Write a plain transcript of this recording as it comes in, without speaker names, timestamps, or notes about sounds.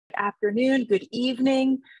Afternoon, good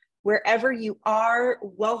evening, wherever you are.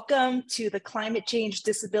 Welcome to the Climate Change,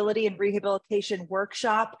 Disability, and Rehabilitation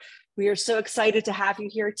Workshop. We are so excited to have you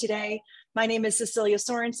here today. My name is Cecilia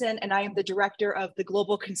Sorensen, and I am the director of the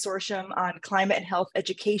Global Consortium on Climate and Health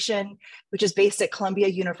Education, which is based at Columbia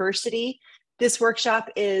University. This workshop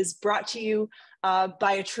is brought to you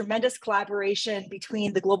by a tremendous collaboration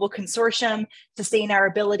between the Global Consortium, Sustain Our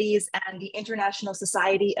Abilities, and the International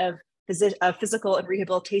Society of Physical and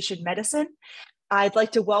Rehabilitation Medicine. I'd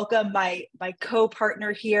like to welcome my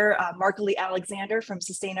co-partner here, Markalee Alexander from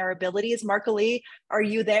Sustain Our Abilities. Markalee, are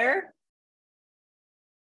you there?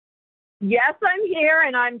 Yes, I'm here,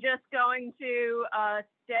 and I'm just going to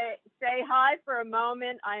say hi for a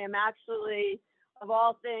moment. I am actually, of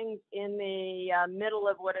all things, in the middle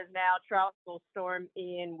of what is now Tropical Storm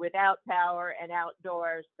Ian without power and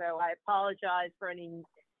outdoors. So I apologize for any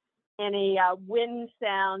wind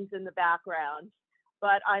sounds in the background.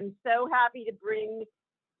 But I'm so happy to bring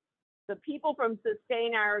the people from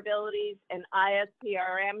Sustain Our Abilities and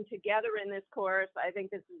ISPRM together in this course. I think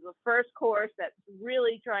this is the first course that's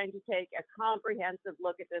really trying to take a comprehensive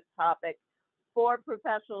look at this topic for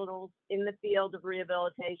professionals in the field of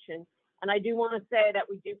rehabilitation. And I do want to say that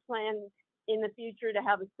we do plan in the future to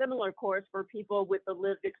have a similar course for people with the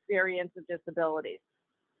lived experience of disabilities.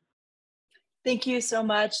 Thank you so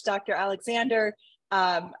much, Dr. Alexander.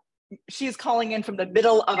 She's calling in from the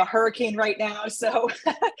middle of a hurricane right now, so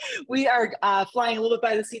we are flying a little bit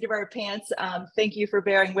by the seat of our pants. Thank you for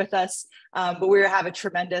bearing with us, but we have a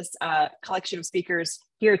tremendous collection of speakers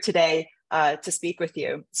here today to speak with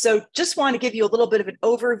you. So just want to give you a little bit of an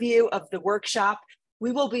overview of the workshop.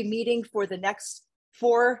 We will be meeting for the next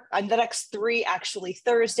three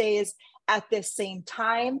Thursdays at this same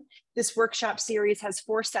time. This workshop series has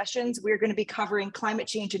 4 sessions. We're going to be covering climate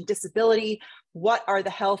change and disability. What are the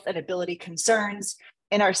health and ability concerns?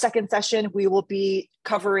 In our second session, we will be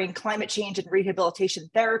covering climate change and rehabilitation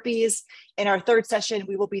therapies. In our third session,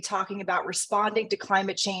 we will be talking about responding to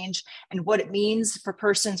climate change and what it means for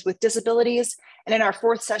persons with disabilities. And in our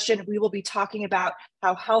fourth session, we will be talking about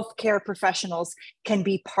how healthcare professionals can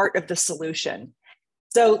be part of the solution.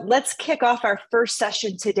 So let's kick off our first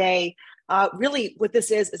session today. Really what this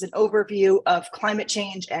is an overview of climate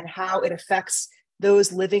change and how it affects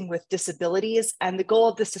those living with disabilities. And the goal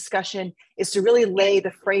of this discussion is to really lay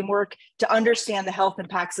the framework to understand the health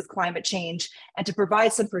impacts of climate change and to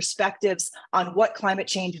provide some perspectives on what climate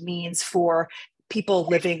change means for people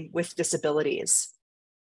living with disabilities.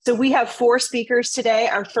 So we have 4 speakers today.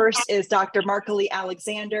 Our first is Dr. Markalee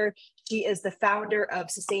Alexander. She is the founder of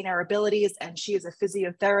Sustain Our Abilities, and she is a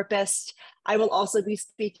physiotherapist. I will also be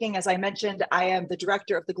speaking. As I mentioned, I am the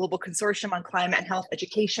director of the Global Consortium on Climate and Health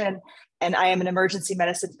Education, and I am an emergency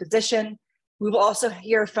medicine physician. We will also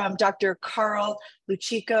hear from Dr. Carl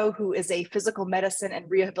Luchico, who is a physical medicine and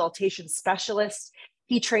rehabilitation specialist.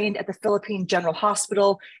 He trained at the Philippine General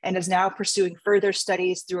Hospital and is now pursuing further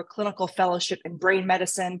studies through a clinical fellowship in brain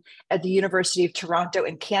medicine at the University of Toronto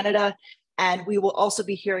in Canada. And we will also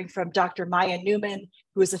be hearing from Dr. Maya Newman,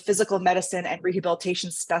 who is a physical medicine and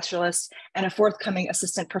rehabilitation specialist and a forthcoming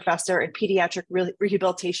assistant professor in pediatric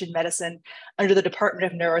rehabilitation medicine under the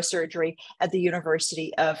Department of Neurosurgery at the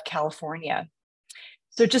University of California.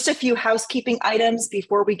 So just a few housekeeping items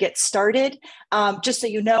before we get started. Just so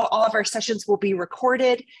you know, all of our sessions will be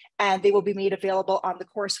recorded and they will be made available on the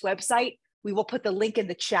course website. We will put the link in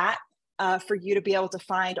the chat for you to be able to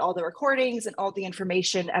find all the recordings and all the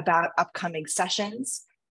information about upcoming sessions.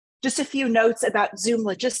 Just a few notes about Zoom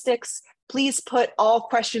logistics. Please put all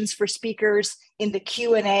questions for speakers in the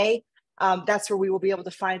Q&A. That's where we will be able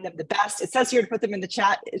to find them the best. It says here to put them in the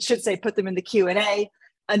chat. It should say put them in the Q&A.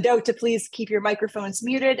 A note to please keep your microphones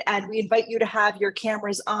muted, and we invite you to have your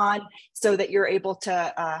cameras on so that you're able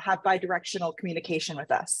to have bidirectional communication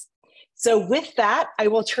with us. So with that, I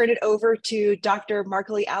will turn it over to Dr.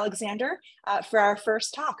 Markalee Alexander for our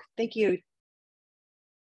first talk. Thank you.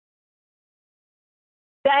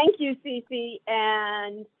 Thank you, Cece.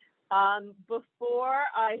 And before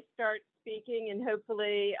I start speaking, and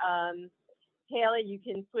hopefully, Haley, you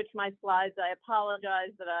can switch my slides. I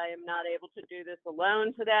apologize that I am not able to do this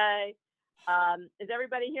alone today. Is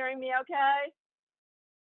everybody hearing me okay?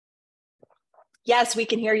 Yes, we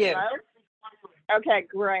can hear you. Okay,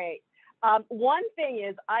 great. One thing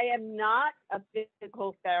is I am not a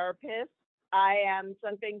physical therapist. I am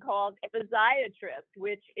something called a physiatrist,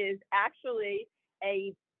 which is actually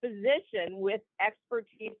a physician with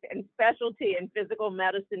expertise and specialty in physical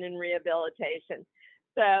medicine and rehabilitation.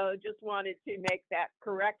 So just wanted to make that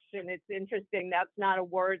correction. It's interesting. That's not a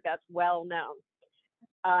word that's well known.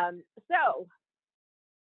 So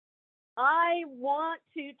I want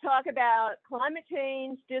to talk about climate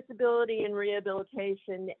change, disability, and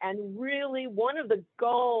rehabilitation. And really, one of the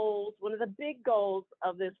big goals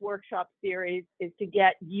of this workshop series is to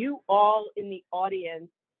get you all in the audience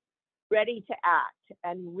ready to act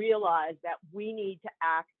and realize that we need to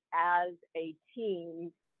act as a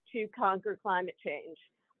team to conquer climate change.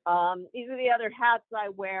 These are the other hats I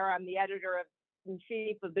wear. I'm the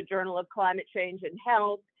editor-in-chief of the Journal of Climate Change and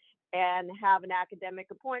Health, and have an academic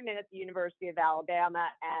appointment at the University of Alabama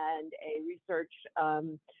and a research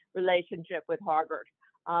relationship with Harvard.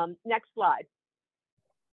 Next slide.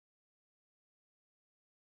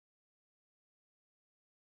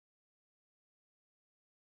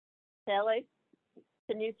 Kelly,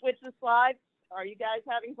 can you switch the slides? Are you guys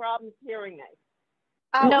having problems hearing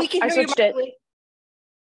me? No, we can hear you, Markley.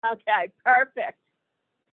 Okay, perfect.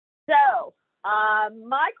 So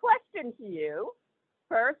my question to you,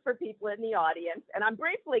 first for people in the audience, and I'm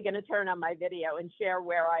briefly going to turn on my video and share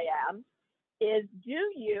where I am, is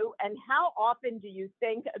do you and how often do you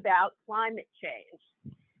think about climate change?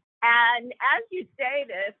 And as you say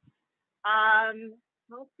this,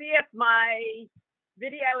 we'll see if my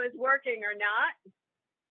video is working or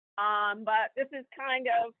not, but this is kind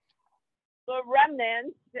of the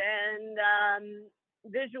remnants and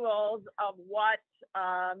visuals of what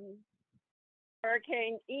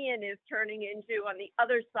Hurricane Ian is turning into on the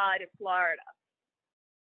other side of Florida.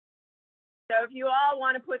 So if you all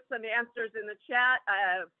want to put some answers in the chat,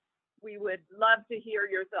 we would love to hear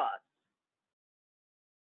your thoughts.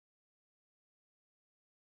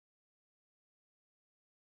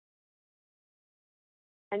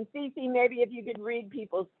 And Cece, maybe if you could read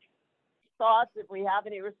people's thoughts, if we have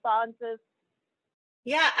any responses.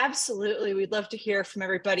 Yeah, absolutely. We'd love to hear from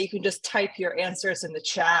everybody. You can just type your answers in the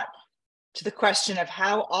chat to the question of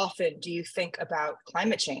how often do you think about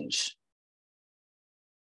climate change?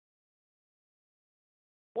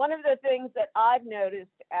 One of the things that I've noticed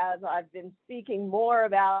as I've been speaking more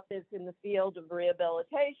about this in the field of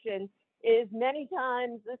rehabilitation is many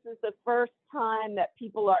times this is the first time that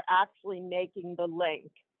people are actually making the link.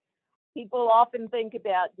 People often think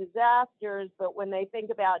about disasters, but when they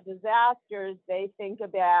think about disasters, they think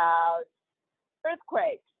about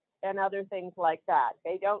earthquakes and other things like that.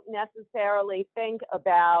 They don't necessarily think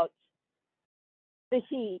about the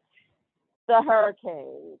heat, the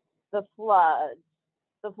hurricanes, the floods,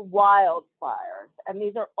 the wildfires. And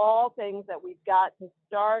these are all things that we've got to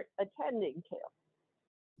start attending to.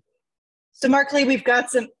 So Markley, we've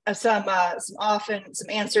got some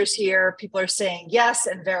answers here. People are saying yes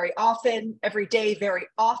and very often, every day, very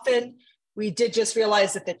often. We did just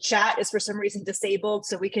realize that the chat is for some reason disabled,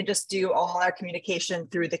 so we can just do all our communication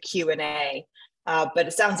through the Q&A. But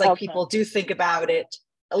it sounds like people do think about it,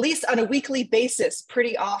 at least on a weekly basis,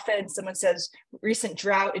 pretty often. Someone says recent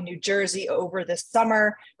drought in New Jersey over the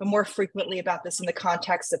summer, but more frequently about this in the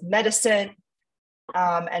context of medicine.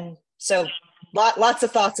 And so lots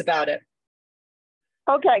of thoughts about it.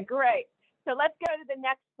 Okay, great. So let's go to the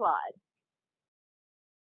next slide.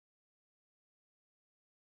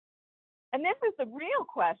 And this is the real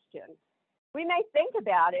question. We may think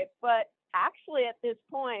about it, but actually at this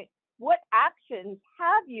point, what actions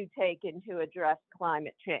have you taken to address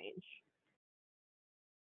climate change?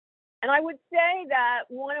 And I would say that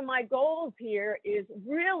one of my goals here is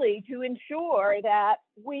really to ensure that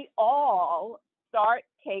we all start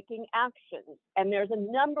taking actions. And there's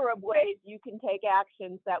a number of ways you can take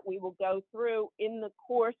actions that we will go through in the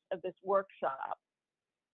course of this workshop.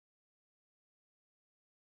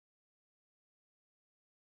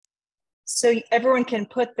 So everyone can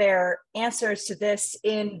put their answers to this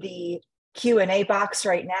in the Q&A box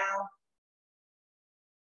right now.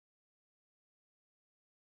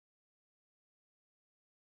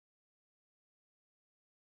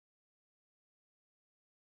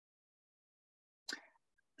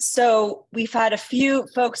 So we've had a few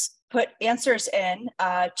folks put answers in.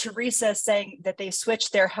 Teresa saying that they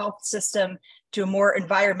switched their health system to more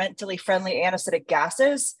environmentally friendly anesthetic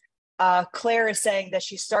gases. Claire is saying that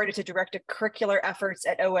she started to direct curricular efforts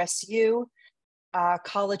at OSU,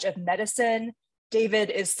 College of Medicine. David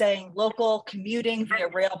is saying local commuting via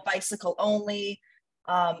rail, bicycle only,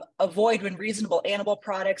 avoid when reasonable animal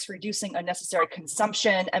products, reducing unnecessary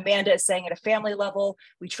consumption. Amanda is saying at a family level,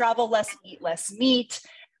 we travel less, eat less meat.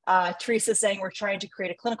 Teresa is saying we're trying to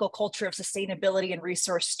create a clinical culture of sustainability and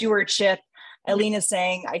resource stewardship. Eileen is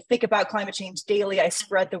saying, I think about climate change daily. I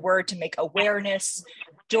spread the word to make awareness.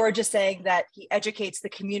 George is saying that he educates the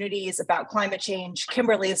communities about climate change.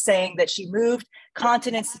 Kimberly is saying that she moved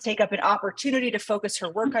continents to take up an opportunity to focus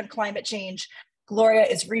her work on climate change. Gloria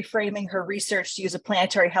is reframing her research to use a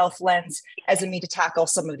planetary health lens as a means to tackle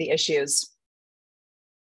some of the issues.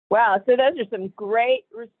 Wow, so those are some great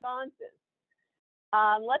responses.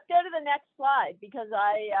 Let's go to the next slide because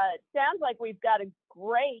it sounds like we've got a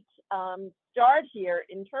great start here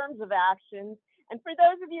in terms of actions. And for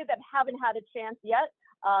those of you that haven't had a chance yet,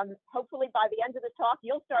 hopefully by the end of the talk,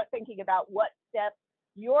 you'll start thinking about what steps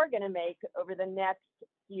you're going to make over the next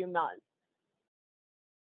few months.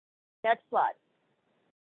 Next slide.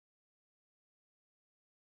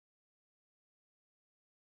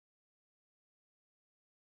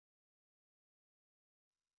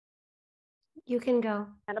 You can go.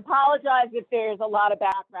 And apologize if there's a lot of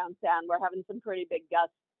background sound. We're having some pretty big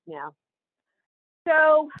gusts now.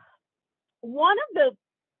 So I'm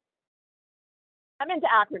into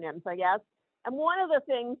acronyms, I guess. And one of the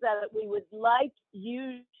things that we would like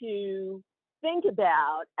you to think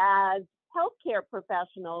about as healthcare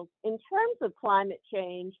professionals in terms of climate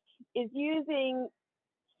change is using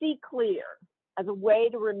See Clear as a way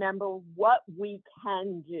to remember what we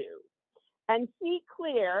can do. And See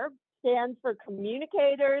Clear stands for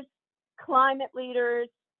communicators, climate leaders,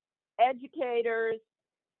 educators,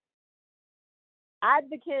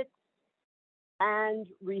 advocates, and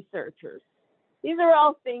researchers. These are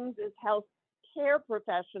all things as healthcare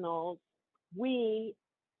professionals we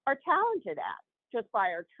are talented at just by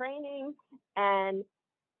our training and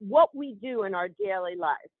what we do in our daily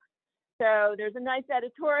life. So there's a nice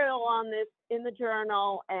editorial on this in the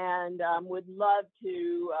journal, and would love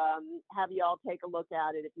to have you all take a look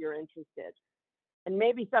at it if you're interested. And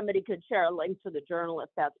maybe somebody could share a link to the journal if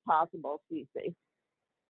that's possible, Cece.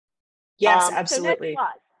 Yes, absolutely. So next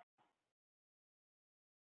slide.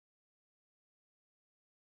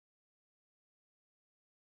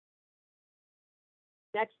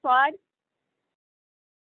 Next slide.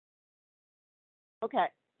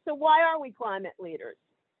 Okay, so why are we climate leaders?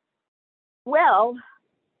 Well,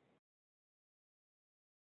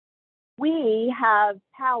 we have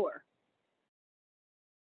power.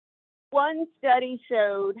 One study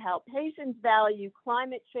showed how patients value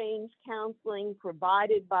climate change counseling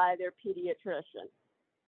provided by their pediatrician.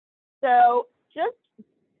 So just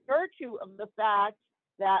virtue of the fact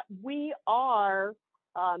that we are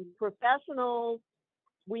professionals,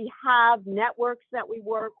 we have networks that we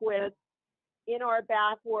work with in our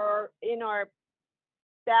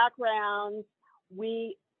backgrounds,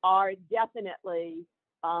 we are definitely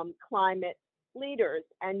climate leaders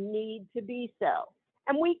and need to be so.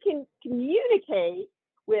 And we can communicate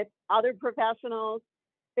with other professionals,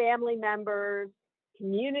 family members,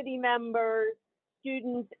 community members,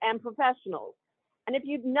 students, and professionals. And if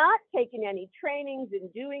you've not taken any trainings in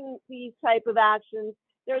doing these type of actions,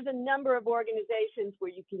 there's a number of organizations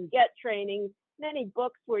where you can get training, many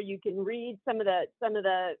books where you can read some of the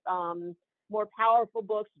more powerful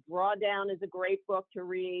books. Drawdown is a great book to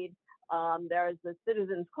read. There's the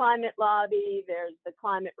Citizens Climate Lobby, there's the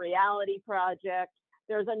Climate Reality Project.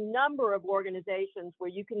 There's a number of organizations where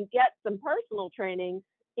you can get some personal training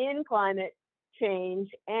in climate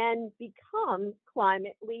change and become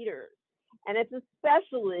climate leaders. And it's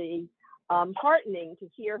especially heartening to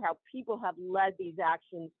hear how people have led these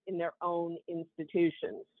actions in their own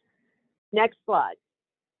institutions. Next slide.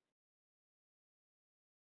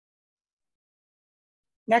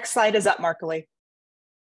 Next slide is up, Markley.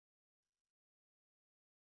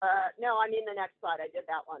 No, I mean the next slide. I did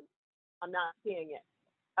that one. I'm not seeing it.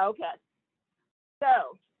 Okay.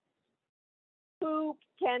 So who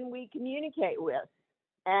can we communicate with?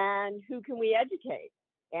 And who can we educate?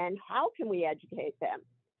 And how can we educate them?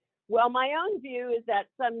 Well, my own view is that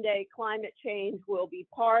someday climate change will be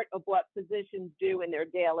part of what physicians do in their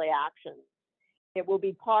daily actions. It will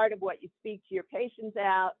be part of what you speak to your patients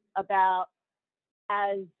about,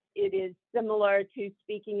 as it is similar to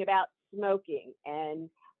speaking about smoking and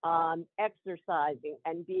exercising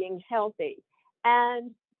and being healthy.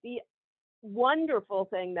 And the wonderful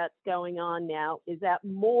thing that's going on now is that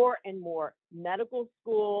more and more medical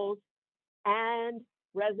schools and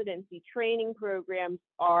residency training programs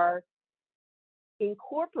are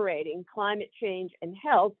incorporating climate change and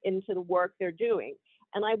health into the work they're doing.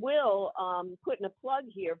 And I will put in a plug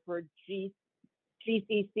here for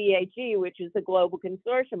GCCHE, which is the Global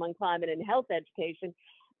Consortium on Climate and Health Education,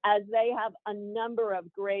 as they have a number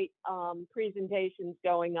of great presentations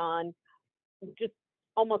going on just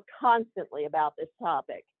almost constantly about this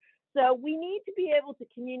topic. So we need to be able to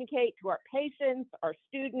communicate to our patients, our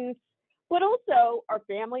students, but also our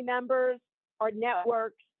family members, our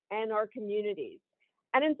networks, and our communities.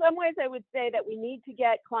 And in some ways, I would say that we need to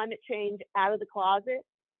get climate change out of the closet,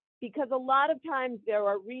 because a lot of times there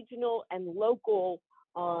are regional and local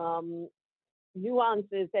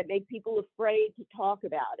nuances that make people afraid to talk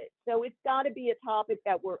about it. So it's got to be a topic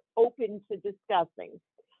that we're open to discussing.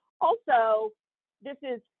 Also, this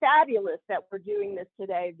is fabulous that we're doing this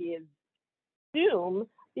today via Zoom,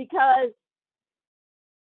 because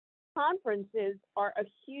conferences are a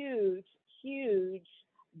huge, huge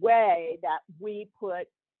way that we put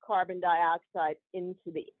carbon dioxide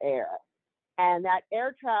into the air. And that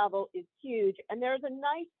air travel is huge. And there's a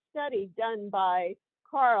nice study done by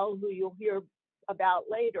Carl, who you'll hear about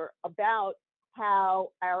later, about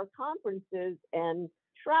how our conferences and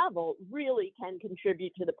travel really can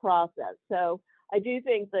contribute to the process. So I do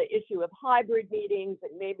think the issue of hybrid meetings,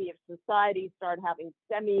 and maybe if societies start having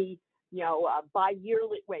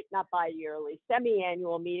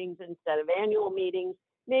semi-annual meetings instead of annual meetings,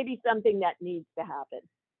 maybe something that needs to happen.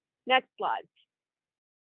 Next slide.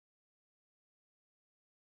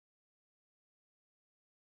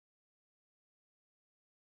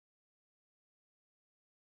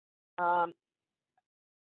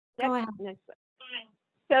 Next.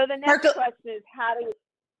 So the next question is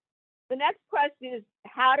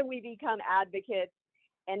how do we become advocates?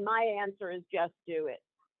 And my answer is just do it.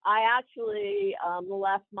 I actually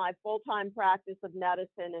left my full-time practice of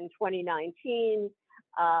medicine in 2019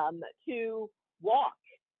 to walk.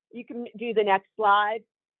 You can do the next slide.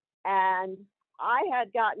 And I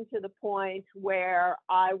had gotten to the point where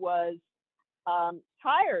I was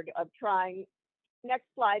tired of trying. Next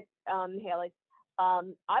slide, Haley.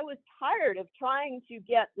 I was tired of trying to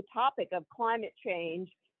get the topic of climate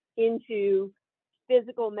change into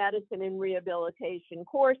physical medicine and rehabilitation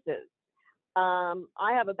courses.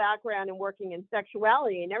 I have a background in working in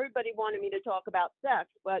sexuality, and everybody wanted me to talk about sex,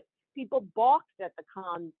 but people balked at the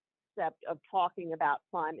concept of talking about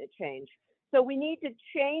climate change. So we need to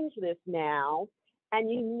change this now,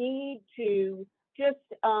 and you need to just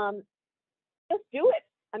do it.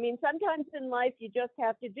 I mean, sometimes in life you just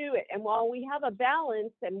have to do it. And while we have a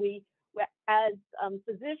balance, and we, as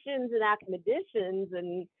physicians and academicians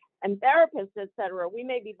and therapists, et cetera, we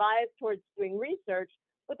may be biased towards doing research,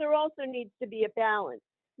 but there also needs to be a balance,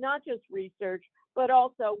 not just research, but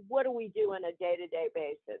also what do we do on a day-to-day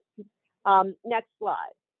basis. Next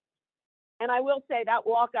slide. And I will say that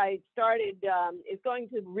walk I started is going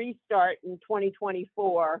to restart in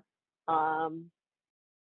 2024. And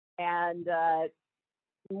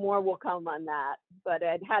more will come on that, but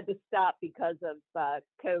it had to stop because of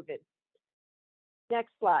COVID.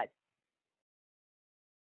 Next slide.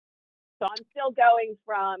 So I'm still going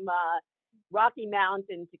from Rocky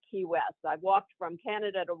Mountain to Key West. I've walked from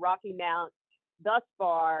Canada to Rocky Mount thus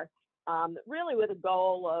far, really with a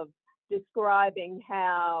goal of describing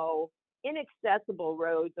how inaccessible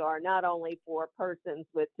roads are, not only for persons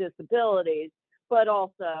with disabilities, but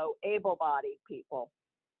also able-bodied people.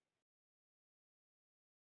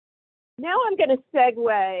 Now I'm going to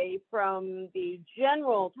segue from the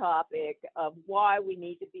general topic of why we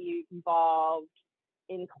need to be involved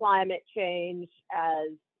in climate change as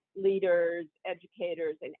leaders,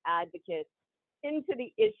 educators, and advocates into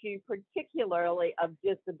the issue particularly of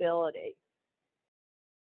disability.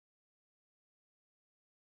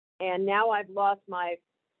 And now I've lost my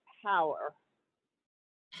power.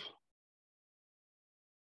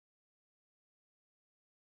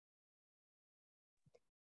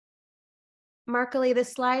 Markley, the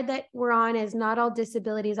slide that we're on is not all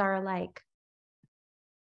disabilities are alike.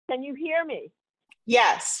 Can you hear me?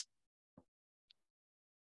 Yes.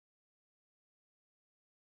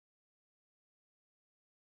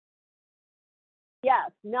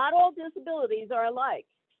 Yes, not all disabilities are alike.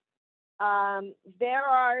 There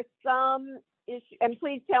are some issues, and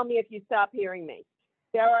please tell me if you stop hearing me.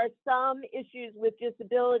 There are some issues with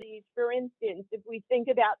disabilities. For instance, if we think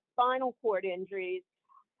about spinal cord injuries,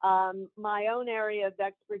 my own area of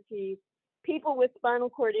expertise, people with spinal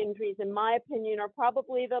cord injuries, in my opinion, are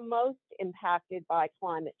probably the most impacted by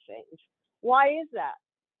climate change. Why is that?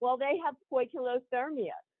 Well, they have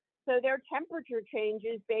poikilothermia. So their temperature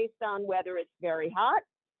changes based on whether it's very hot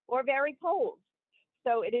or very cold.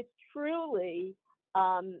 So it is truly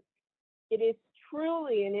an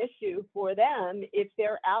issue for them if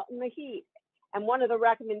they're out in the heat. And one of the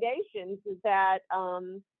recommendations is that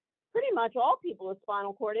pretty much all people with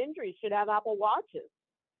spinal cord injuries should have Apple Watches.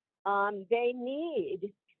 They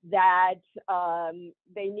need that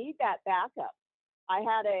backup. I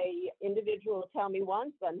had a individual tell me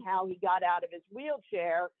once on how he got out of his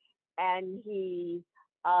wheelchair, and he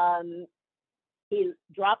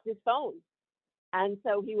dropped his phone. And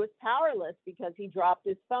so he was powerless because he dropped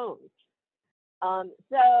his phone.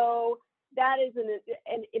 So that is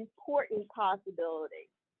an important possibility.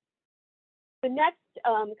 The next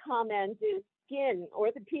comment is skin,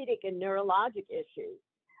 orthopedic, and neurologic issues.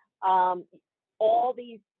 All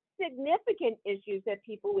these significant issues that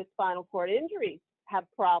people with spinal cord injuries have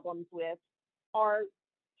problems with are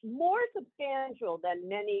more substantial than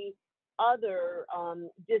many other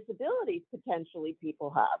disabilities potentially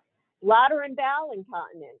people have. Bladder and bowel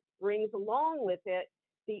incontinence brings along with it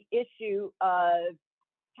the issue of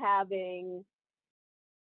having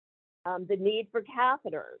the need for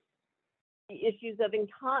catheters. The issues of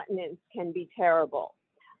incontinence can be terrible.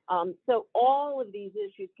 So all of these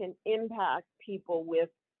issues can impact people with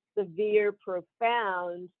severe,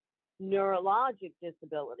 profound neurologic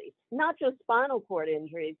disabilities, not just spinal cord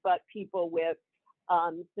injuries, but people with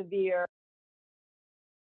severe.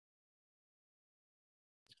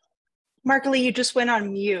 Markley, you just went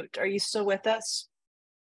on mute. Are you still with us?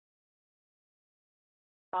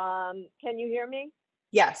 Can you hear me?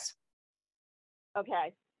 Yes.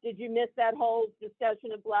 Okay. Did you miss that whole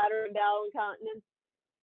discussion of bladder and bowel incontinence?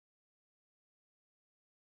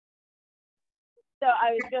 So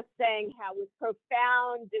I was just saying how with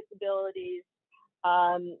profound disabilities,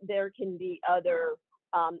 there can be other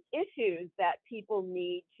issues that people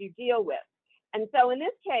need to deal with. And so in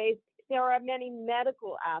this case, there are many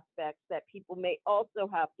medical aspects that people may also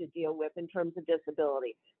have to deal with in terms of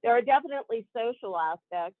disability. There are definitely social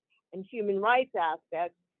aspects and human rights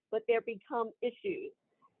aspects, but there become issues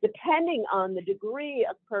depending on the degree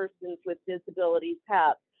of persons with disabilities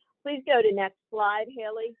have. Please go to next slide,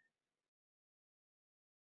 Haley.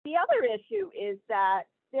 The other issue is that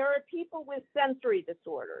there are people with sensory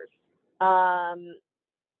disorders,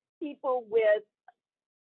 people with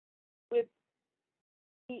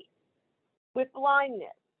blindness,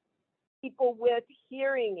 people with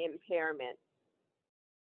hearing impairment.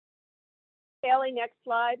 Haley, next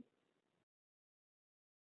slide.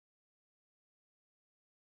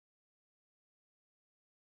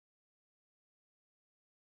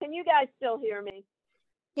 Can you guys still hear me?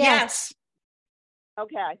 Yes.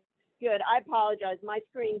 Okay, good. I apologize. My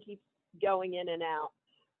screen keeps going in and out.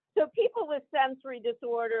 So people with sensory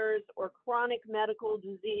disorders or chronic medical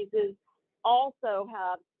diseases also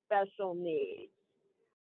have special needs.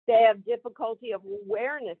 They have difficulty of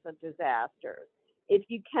awareness of disasters. If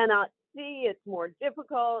you cannot see, it's more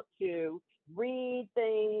difficult to read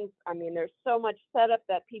things. I mean, there's so much setup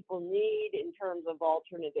that people need in terms of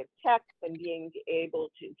alternative text and being able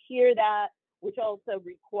to hear that, which also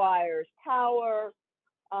requires power.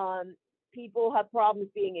 People have problems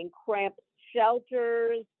being in cramped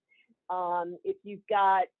shelters. If you've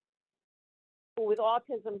got people with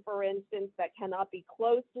autism, for instance, that cannot be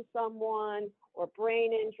close to someone, or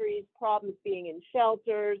brain injuries, problems being in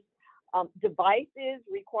shelters. Devices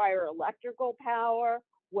require electrical power.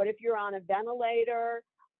 What if you're on a ventilator?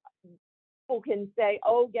 People can say,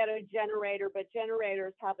 oh, get a generator, but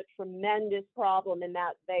generators have a tremendous problem in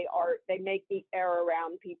that they make the air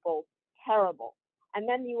around people terrible. And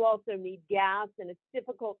then you also need gas, and it's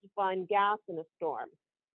difficult to find gas in a storm.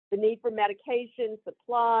 The need for medication,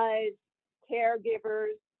 supplies,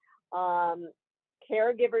 caregivers.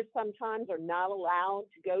 Caregivers sometimes are not allowed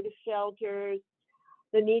to go to shelters.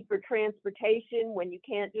 The need for transportation when you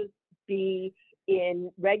can't just be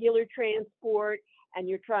in regular transport and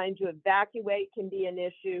you're trying to evacuate can be an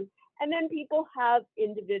issue. And then people have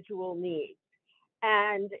individual needs.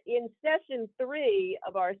 And in session 3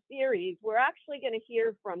 of our series, we're actually going to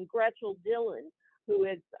hear from Gretchen Dillon, who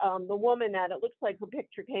is the woman that it looks like her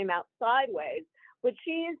picture came out sideways, but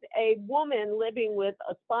she's a woman living with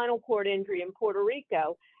a spinal cord injury in Puerto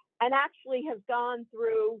Rico and actually has gone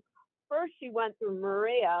through, first she went through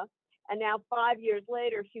Maria, and now 5 years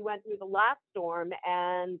later, she went through the last storm,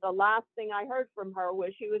 and the last thing I heard from her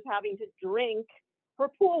was she was having to drink her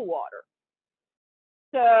pool water.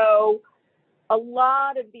 So a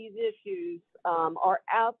lot of these issues are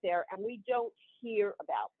out there, and we don't hear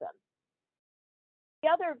about them. The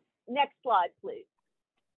other, next slide, please.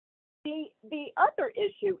 The other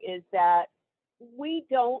issue is that we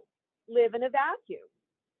don't live in a vacuum.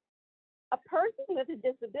 A person with a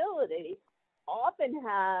disability often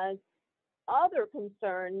has other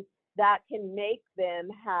concerns that can make them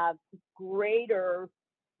have greater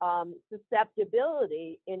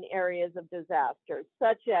susceptibility in areas of disaster,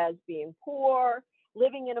 such as being poor,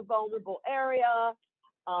 living in a vulnerable area,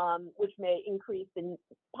 which may increase the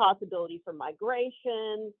possibility for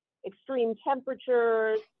migration, extreme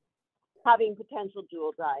temperatures, having potential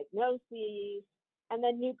dual diagnoses, and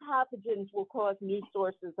then new pathogens will cause new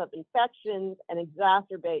sources of infections and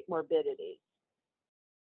exacerbate morbidity.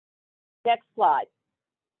 Next slide.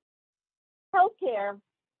 Healthcare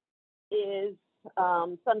is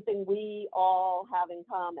something we all have in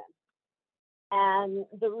common. And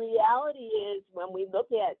the reality is, when we look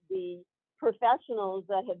at the professionals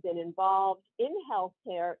that have been involved in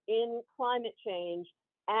healthcare, in climate change,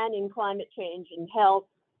 and in climate change and health,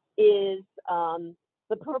 is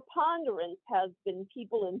the preponderance has been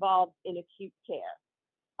people involved in acute care.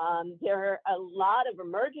 There are a lot of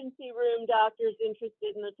emergency room doctors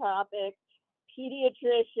interested in the topic,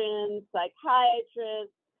 pediatricians,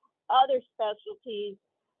 psychiatrists, other specialties,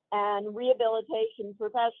 and rehabilitation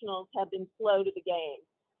professionals have been slow to the game.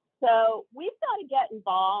 So we've got to get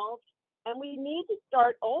involved, and we need to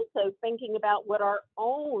start also thinking about what our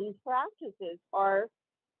own practices are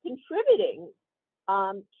contributing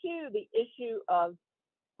to the issue of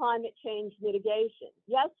climate change mitigation.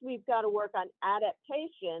 Yes, we've got to work on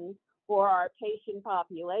adaptation for our patient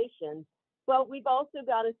population, but we've also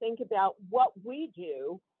got to think about what we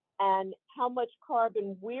do and how much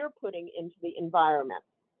carbon we're putting into the environment.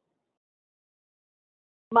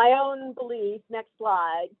 My own belief, next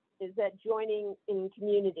slide, is that joining in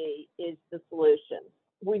community is the solution.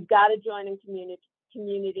 We've got to join in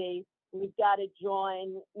community. We've got to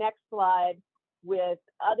join, next slide, with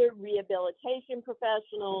other rehabilitation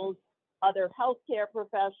professionals, other healthcare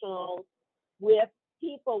professionals, with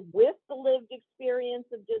people with the lived experience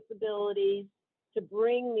of disabilities to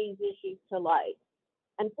bring these issues to light.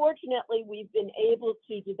 Unfortunately, we've been able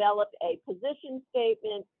to develop a position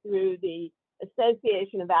statement through the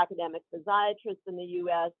Association of Academic Physiatrists in the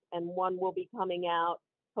US, and one will be coming out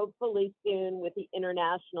hopefully soon with the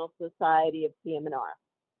International Society of PM&R.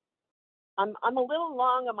 I'm a little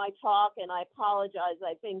long on my talk, and I apologize.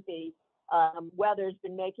 I think the weather's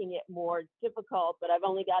been making it more difficult, but I've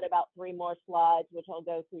only got about 3 more slides, which I'll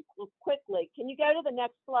go through quickly. Can you go to the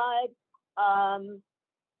next slide?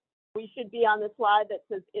 We should be on the slide that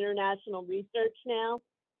says international research now.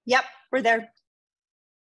 Yep, we're there.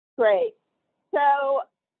 Great. So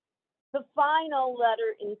the final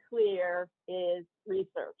letter in CLEAR is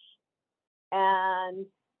research. And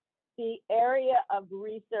the area of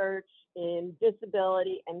research in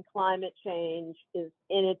disability and climate change is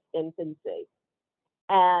in its infancy.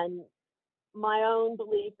 And my own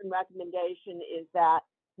belief and recommendation is that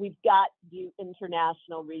we've got to do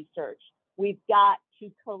international research. We've got to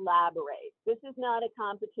collaborate. This is not a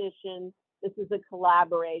competition. This is a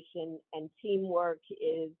collaboration, and teamwork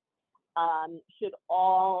is should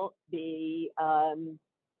all be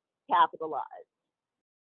capitalized.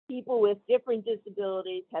 People with different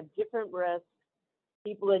disabilities have different risks.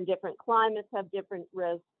 People in different climates have different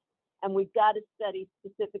risks, and we've got to study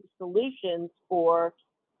specific solutions for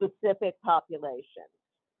specific populations.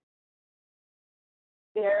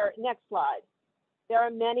 Next slide. There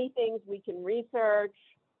are many things we can research,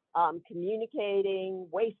 communicating,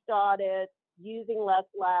 waste audits, using less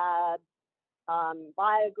labs,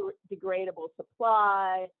 biodegradable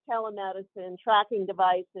supplies, telemedicine, tracking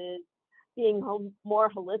devices, being more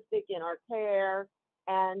holistic in our care,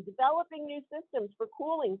 and developing new systems for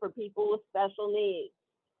cooling for people with special needs.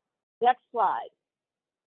 Next slide.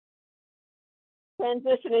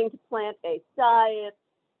 Transitioning to plant-based diets,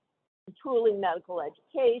 tooling medical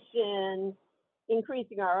education,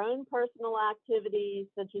 increasing our own personal activities,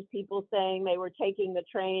 such as people saying they were taking the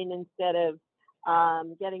train instead of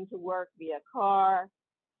getting to work via car,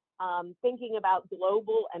 thinking about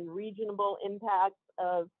global and regional impacts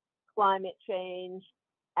of climate change,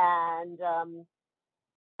 and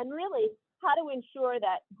really how to ensure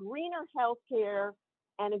that greener healthcare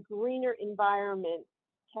and a greener environment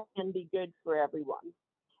can be good for everyone.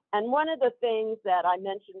 And one of the things that I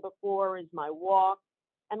mentioned before is my walk,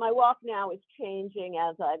 and my walk now is changing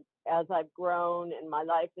as I've grown and my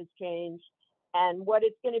life has changed. And what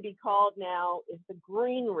it's going to be called now is the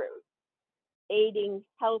Green Route, aiding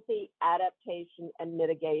healthy adaptation and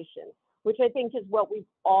mitigation, which I think is what we've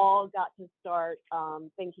all got to start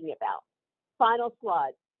thinking about. Final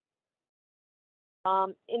slide.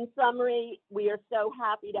 In summary, we are so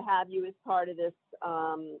happy to have you as part of this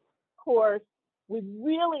course. We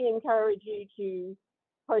really encourage you to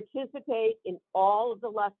participate in all of the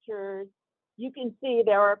lectures. You can see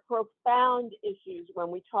there are profound issues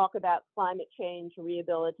when we talk about climate change,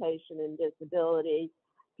 rehabilitation, and disability.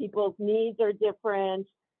 People's needs are different,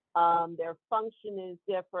 their function is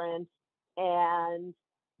different, and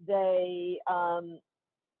they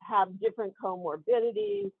have different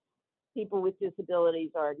comorbidities. People with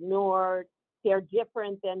disabilities are ignored. They're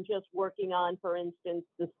different than just working on, for instance,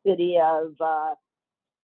 the city of,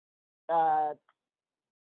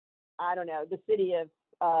 the city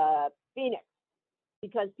of Phoenix,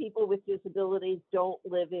 because people with disabilities don't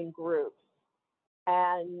live in groups.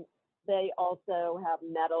 And they also have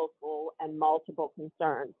medical and multiple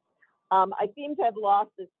concerns. I seem to have lost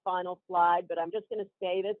this final slide, but I'm just going to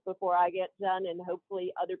say this before I get done, and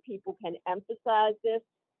hopefully other people can emphasize this.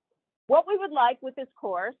 What we would like with this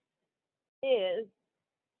course is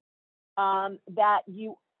that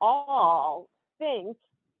you all think,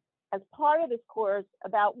 as part of this course,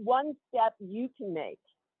 about one step you can make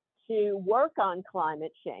to work on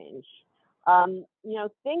climate change.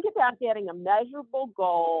 Think about getting a measurable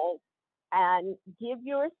goal and give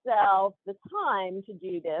yourself the time to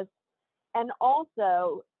do this, and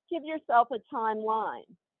also give yourself a timeline.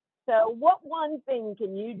 So what one thing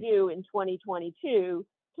can you do in 2022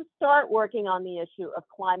 to start working on the issue of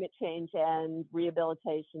climate change and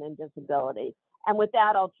rehabilitation and disability? And with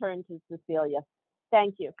that, I'll turn to Cecilia.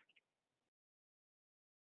 Thank you.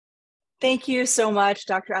 Thank you so much,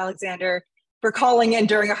 Dr. Alexander, for calling in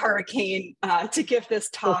during a hurricane to give this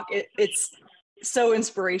talk. It's so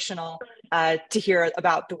inspirational to hear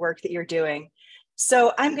about the work that you're doing.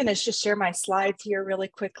 So I'm going to just share my slides here really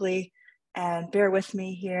quickly, and bear with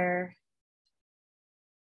me here.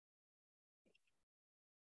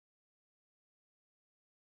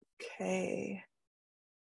 Okay.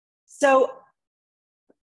 So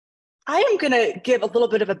I am going to give a little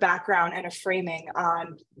bit of a background and a framing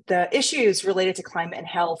on the issues related to climate and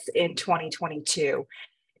health in 2022.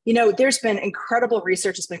 There's been incredible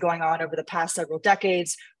research that's been going on over the past several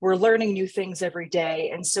decades. We're learning new things every day.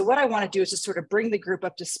 And so what I want to do is just sort of bring the group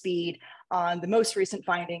up to speed on the most recent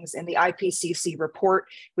findings in the IPCC report,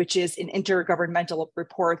 which is an intergovernmental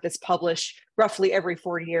report that's published roughly every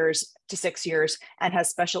 4 years to 6 years and has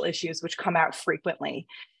special issues which come out frequently.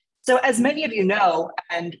 So as many of you know,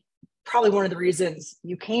 and probably one of the reasons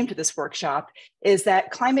you came to this workshop, is that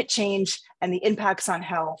climate change and the impacts on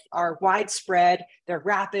health are widespread, they're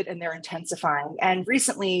rapid, and they're intensifying. And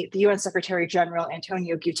recently, the UN Secretary General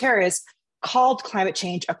Antonio Guterres called climate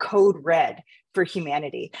change a code red for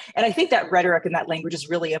humanity. And I think that rhetoric and that language is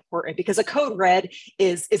really important, because a code red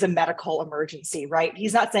is a medical emergency, right?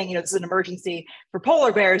 He's not saying, this is an emergency for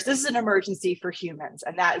polar bears, this is an emergency for humans.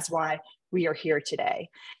 And that is why we are here today.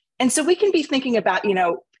 And so we can be thinking about,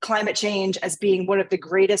 climate change as being one of the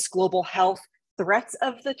greatest global health threats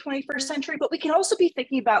of the 21st century, but we can also be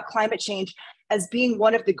thinking about climate change as being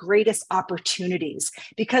one of the greatest opportunities,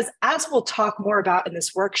 because as we'll talk more about in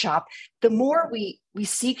this workshop, the more we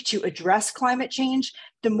seek to address climate change,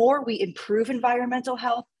 the more we improve environmental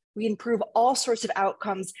health, we improve all sorts of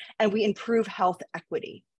outcomes, and we improve health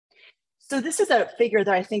equity. So this is a figure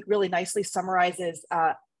that I think really nicely summarizes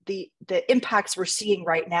the impacts we're seeing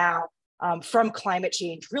right now from climate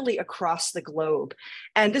change really across the globe.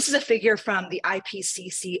 And this is a figure from the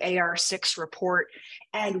IPCC AR6 report.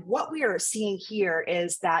 And what we are seeing here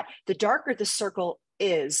is that the darker the circle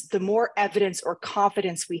is, the more evidence or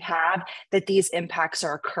confidence we have that these impacts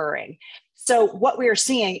are occurring. So what we are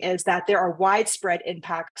seeing is that there are widespread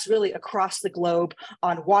impacts really across the globe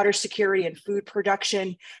on water security and food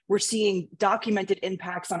production. We're seeing documented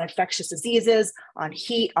impacts on infectious diseases, on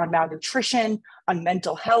heat, on malnutrition, on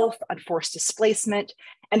mental health, on forced displacement.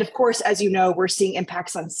 And of course, as you know, we're seeing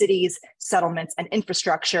impacts on cities, settlements, and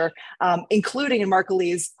infrastructure, including in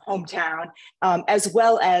Mark-Lee's hometown, as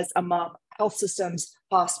well as among health systems,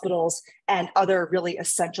 hospitals, and other really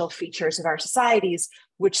essential features of our societies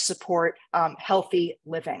which support healthy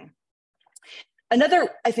living. Another,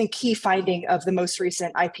 I think, key finding of the most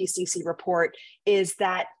recent IPCC report is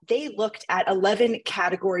that they looked at 11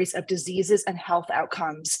 categories of diseases and health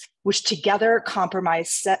outcomes, which together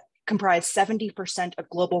comprise 70% of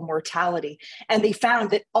global mortality. And they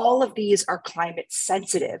found that all of these are climate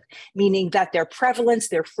sensitive, meaning that their prevalence,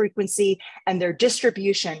 their frequency, and their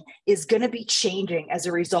distribution is going to be changing as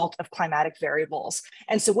a result of climatic variables.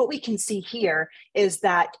 And so what we can see here is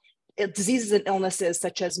that diseases and illnesses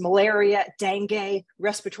such as malaria, dengue,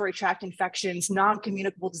 respiratory tract infections,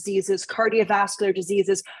 non-communicable diseases, cardiovascular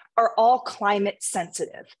diseases are all climate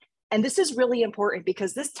sensitive. And this is really important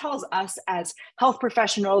because this tells us as health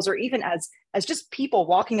professionals, or even as just people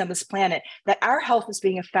walking on this planet, that our health is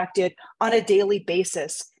being affected on a daily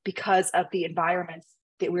basis because of the environments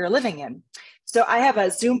that we are living in. So I have a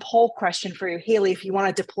Zoom poll question for you, Haley, if you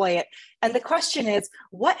want to deploy it. And the question is,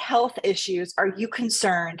 what health issues are you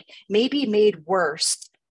concerned may be made worse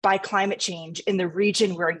by climate change in the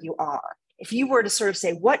region where you are? If you were to sort of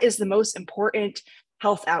say, what is the most important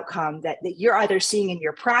health outcome that you're either seeing in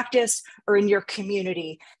your practice or in your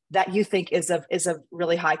community that you think is of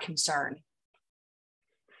really high concern?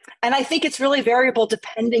 And I think it's really variable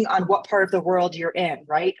depending on what part of the world you're in,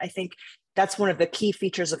 right? I think that's one of the key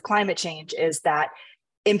features of climate change, is that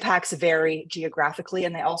impacts vary geographically,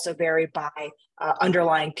 and they also vary by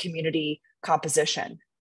underlying community composition.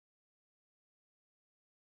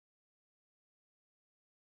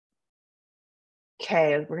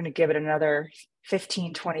 Okay, we're going to give it another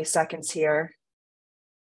 15, 20 seconds here.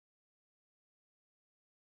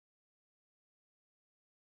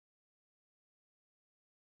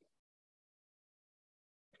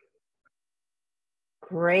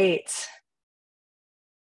 Great.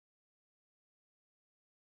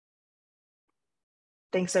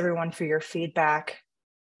 Thanks everyone for your feedback.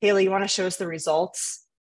 Haley, you want to show us the results?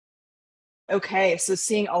 Okay, so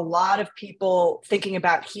seeing a lot of people thinking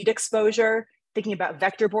about heat exposure, thinking about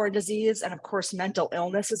vector-borne disease, and of course, mental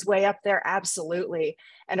illness is way up there, absolutely.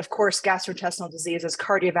 And of course, gastrointestinal diseases,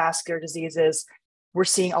 cardiovascular diseases, we're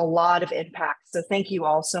seeing a lot of impact. So thank you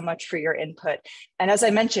all so much for your input. And as I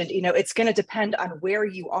mentioned, it's going to depend on where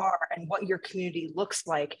you are and what your community looks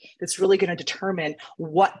like. That's really going to determine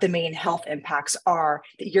what the main health impacts are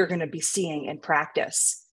that you're going to be seeing in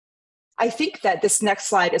practice. I think that this next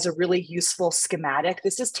slide is a really useful schematic.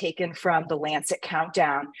 This is taken from the Lancet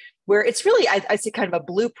Countdown, where it's really, I see kind of a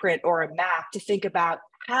blueprint or a map to think about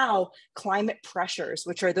how climate pressures,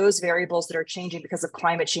 which are those variables that are changing because of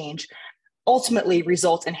climate change, ultimately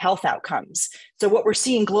result in health outcomes. So what we're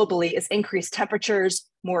seeing globally is increased temperatures,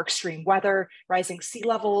 more extreme weather, rising sea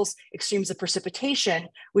levels, extremes of precipitation,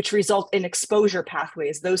 which result in exposure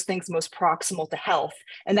pathways, those things most proximal to health.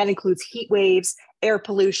 And that includes heat waves, air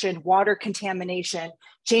pollution, water contamination,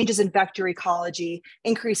 changes in vector ecology,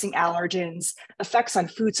 increasing allergens, effects on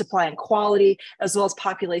food supply and quality, as well as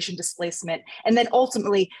population displacement. And then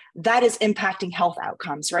ultimately, that is impacting health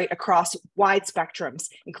outcomes, right, across wide spectrums,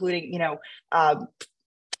 including,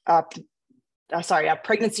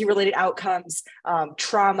 pregnancy-related outcomes,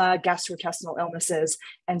 trauma, gastrointestinal illnesses,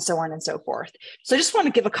 and so on and so forth. So I just want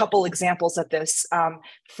to give a couple examples of this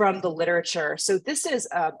from the literature. So this is,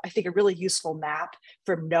 I think, a really useful map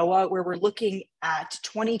from NOAA, where we're looking at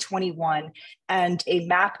 2021 and a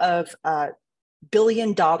map of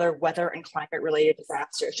billion-dollar weather and climate-related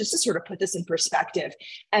disasters, just to sort of put this in perspective.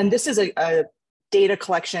 And this is a data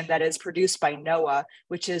collection that is produced by NOAA,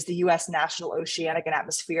 which is the US National Oceanic and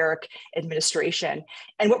Atmospheric Administration.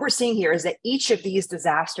 And what we're seeing here is that each of these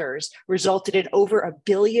disasters resulted in over $1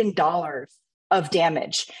 billion of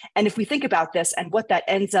damage. And if we think about this and what that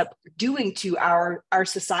ends up doing to our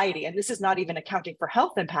society, and this is not even accounting for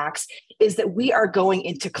health impacts, is that we are going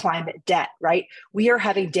into climate debt, right? We are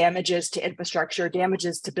having damages to infrastructure,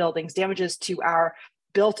 damages to buildings, damages to our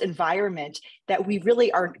built environment that we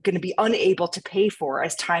really are going to be unable to pay for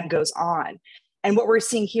as time goes on. And what we're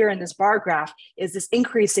seeing here in this bar graph is this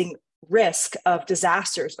increasing risk of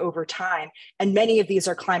disasters over time. And many of these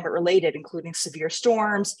are climate related, including severe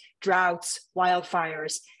storms, droughts,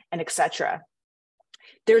 wildfires, and et cetera.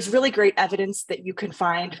 There's really great evidence that you can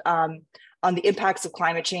find on the impacts of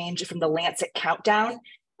climate change from the Lancet Countdown.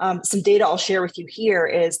 Some data I'll share with you here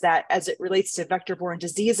is that as it relates to vector-borne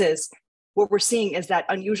diseases, what we're seeing is that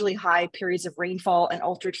unusually high periods of rainfall and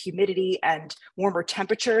altered humidity and warmer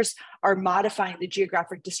temperatures are modifying the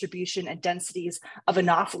geographic distribution and densities of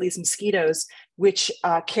Anopheles mosquitoes, which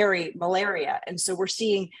carry malaria. And so we're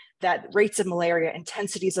seeing that rates of malaria,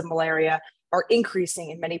 intensities of malaria are increasing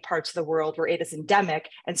in many parts of the world where it is endemic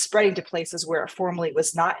and spreading to places where it formerly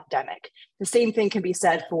was not endemic. The same thing can be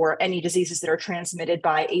said for any diseases that are transmitted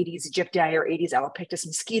by Aedes aegypti or Aedes albopictus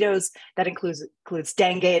mosquitoes. That includes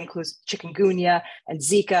dengue, includes chikungunya and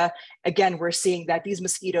Zika. Again, we're seeing that these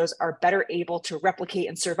mosquitoes are better able to replicate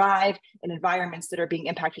and survive in environments that are being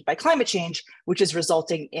impacted by climate change, which is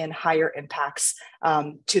resulting in higher impacts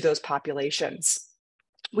to those populations.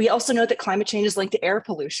 We also know that climate change is linked to air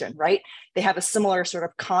pollution, right? They have a similar sort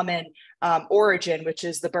of common origin, which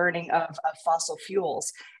is the burning of fossil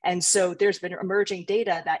fuels. And so there's been emerging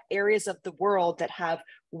data that areas of the world that have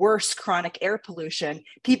worse chronic air pollution,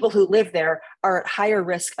 people who live there are at higher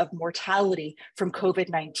risk of mortality from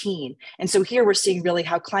COVID-19. And so here we're seeing really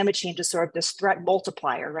how climate change is sort of this threat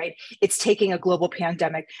multiplier, right? It's taking a global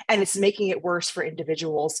pandemic and it's making it worse for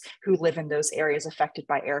individuals who live in those areas affected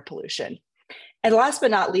by air pollution. And last but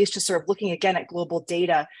not least, just sort of looking again at global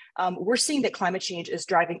data, we're seeing that climate change is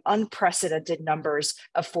driving unprecedented numbers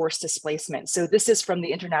of forced displacement. So this is from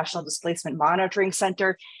the International Displacement Monitoring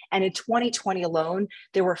Center. And in 2020 alone,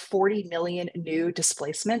 there were 40 million new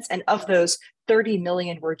displacements. And of those, 30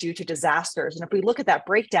 million were due to disasters. And if we look at that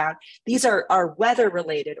breakdown, these are weather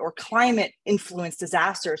related or climate influenced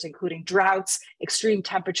disasters, including droughts, extreme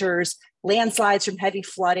temperatures, landslides from heavy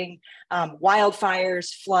flooding,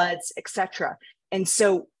 wildfires, floods, et cetera. And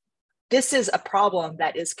so this is a problem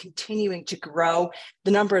that is continuing to grow.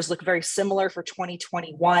 The numbers look very similar for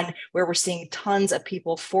 2021, where we're seeing tons of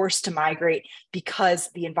people forced to migrate because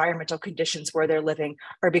the environmental conditions where they're living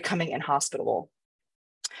are becoming inhospitable.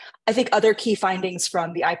 I think other key findings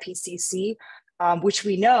from the IPCC which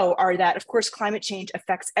we know are that, of course, climate change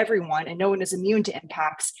affects everyone and no one is immune to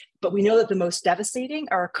impacts, but we know that the most devastating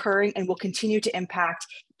are occurring and will continue to impact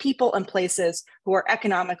people and places who are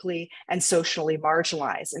economically and socially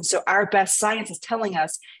marginalized. And so our best science is telling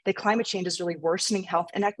us that climate change is really worsening health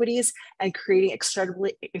inequities and creating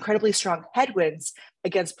incredibly strong headwinds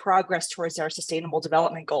against progress towards our sustainable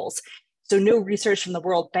development goals. So new research from the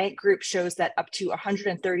World Bank Group shows that up to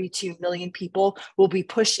 132 million people will be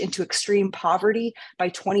pushed into extreme poverty by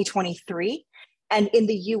 2023. And in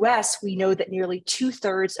the US, we know that nearly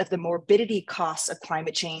 2/3 of the morbidity costs of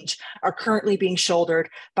climate change are currently being shouldered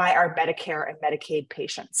by our Medicare and Medicaid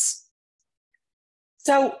patients.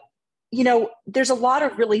 So, there's a lot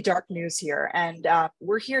of really dark news here, and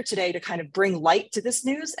we're here today to kind of bring light to this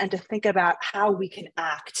news and to think about how we can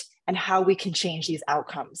act and how we can change these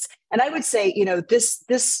outcomes. And I would say,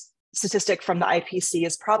 this statistic from the IPC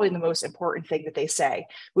is probably the most important thing that they say,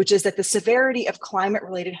 which is that the severity of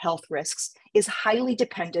climate-related health risks is highly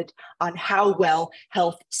dependent on how well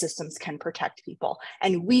health systems can protect people.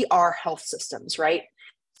 And we are health systems, right?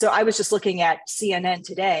 So I was just looking at CNN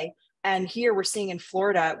today, and here we're seeing in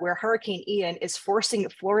Florida where Hurricane Ian is forcing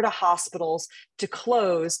Florida hospitals to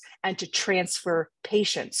close and to transfer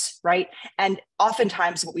patients, right? And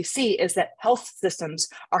oftentimes what we see is that health systems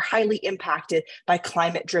are highly impacted by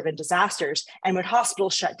climate-driven disasters. And when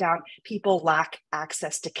hospitals shut down, people lack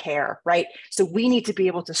access to care, right? So we need to be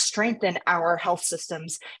able to strengthen our health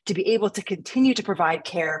systems to be able to continue to provide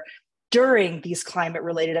care during these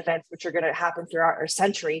climate-related events, which are going to happen throughout our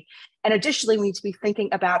century. And additionally, we need to be thinking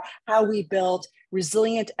about how we build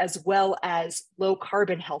resilient as well as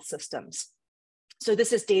low-carbon health systems. So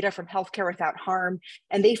this is data from Healthcare Without Harm,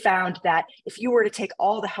 and they found that if you were to take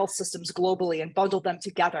all the health systems globally and bundle them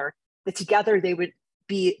together, that together they would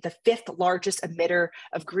be the 5th largest emitter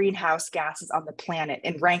of greenhouse gases on the planet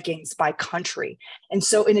in rankings by country. And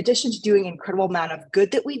so in addition to doing an incredible amount of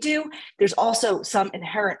good that we do, there's also some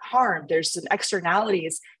inherent harm. There's some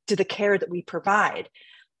externalities to the care that we provide.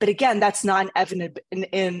 But again, that's not an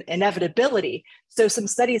inevitability. So some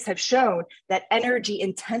studies have shown that energy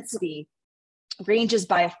intensity ranges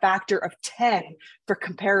by a factor of 10 for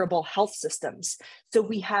comparable health systems. So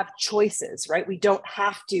we have choices, right? We don't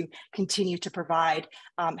have to continue to provide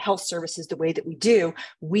health services the way that we do.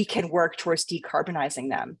 We can work towards decarbonizing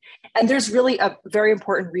them. And there's really a very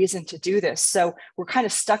important reason to do this. So we're kind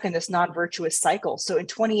of stuck in this non-virtuous cycle. So in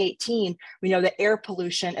 2018, we know that air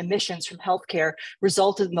pollution emissions from healthcare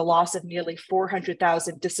resulted in the loss of nearly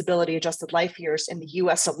 400,000 disability adjusted life years in the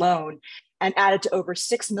US alone, and added to over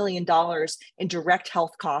 $6 million in direct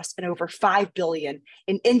health costs and over $5 billion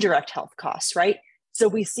in indirect health costs, right? So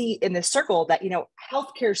we see in this circle that,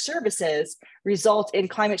 healthcare services result in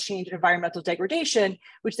climate change and environmental degradation,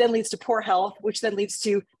 which then leads to poor health, which then leads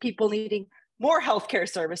to people needing more healthcare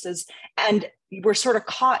services. And we're sort of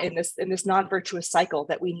caught in this non-virtuous cycle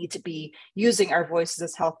that we need to be using our voices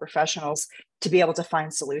as health professionals to be able to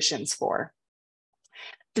find solutions for.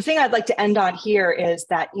 The thing I'd like to end on here is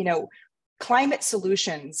that, climate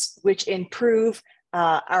solutions, which improve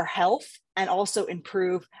our health and also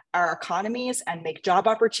improve our economies and make job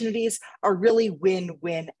opportunities, are really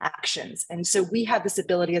win-win actions. And so we have this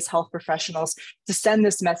ability as health professionals to send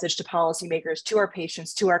this message to policymakers, to our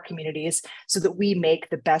patients, to our communities, so that we make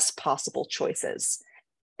the best possible choices.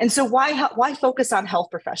 And so why focus on health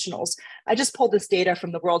professionals? I just pulled this data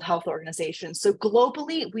from the World Health Organization. So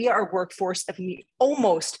globally, we are a workforce of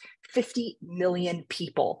almost 50 million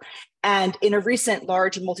people. And in a recent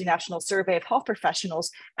large multinational survey of health professionals,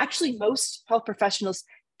 actually most health professionals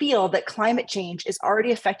feel that climate change is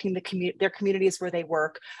already affecting their communities where they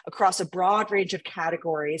work across a broad range of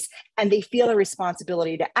categories, and they feel a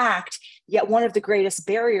responsibility to act. Yet one of the greatest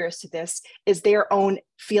barriers to this is their own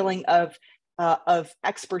feeling of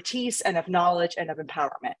expertise and of knowledge and of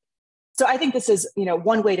empowerment. So I think this is,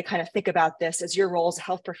 one way to kind of think about this as your role as a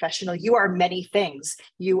health professional. You are many things.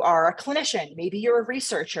 You are a clinician, maybe you're a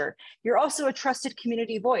researcher. You're also a trusted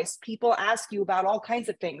community voice. People ask you about all kinds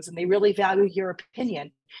of things and they really value your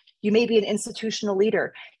opinion. You may be an institutional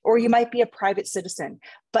leader, or you might be a private citizen.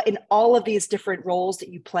 But in all of these different roles that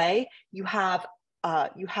you play, you have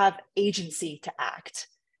agency to act.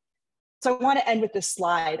 So I want to end with this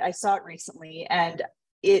slide. I saw it recently, and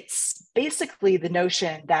it's basically the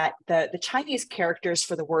notion that the Chinese characters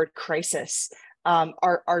for the word crisis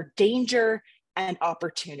are danger and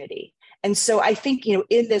opportunity. And so I think,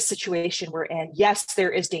 in this situation we're in, yes,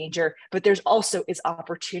 there is danger, but there's also is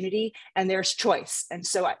opportunity and there's choice. And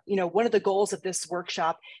so, one of the goals of this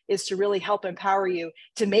workshop is to really help empower you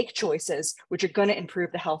to make choices which are going to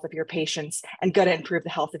improve the health of your patients and going to improve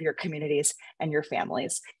the health of your communities and your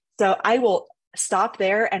families. So I will stop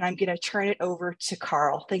there, and I'm going to turn it over to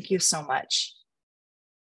Carl. Thank you so much.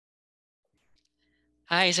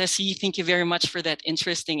 Hi, Ceci. Thank you very much for that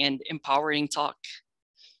interesting and empowering talk.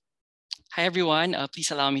 Hi, everyone.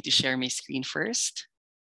 Please allow me to share my screen first.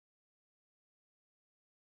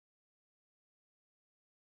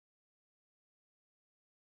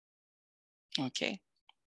 Okay.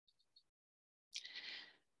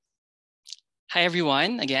 Hi,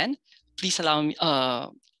 everyone. Again, please allow me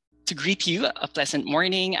to greet you a pleasant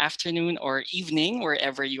morning, afternoon, or evening,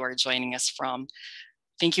 wherever you are joining us from.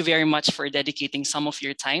 Thank you very much for dedicating some of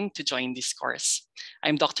your time to join this course.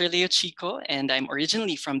 I'm Dr. Leo Chico, and I'm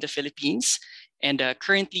originally from the Philippines and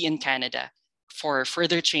currently in Canada for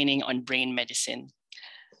further training on brain medicine,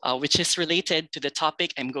 which is related to the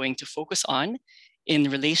topic I'm going to focus on in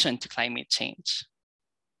relation to climate change.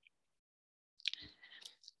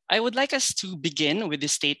 I would like us to begin with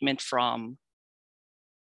this statement from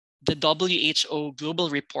the WHO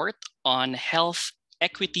Global Report on Health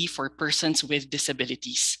Equity for Persons with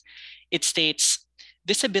Disabilities. It states,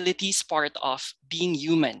 disability is part of being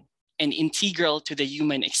human and integral to the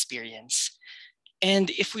human experience.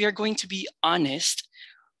 And if we are going to be honest,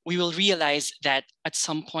 we will realize that at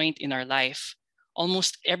some point in our life,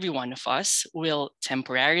 almost every one of us will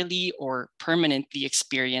temporarily or permanently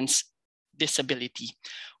experience disability,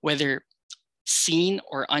 whether seen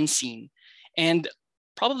or unseen. And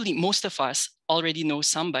probably most of us already know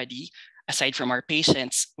somebody, aside from our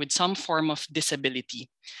patients, with some form of disability,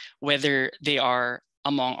 whether they are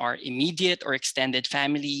among our immediate or extended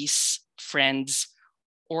families, friends,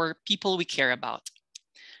 or people we care about.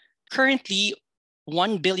 Currently,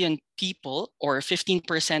 1 billion people, or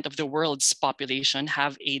 15% of the world's population,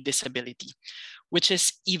 have a disability, which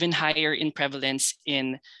is even higher in prevalence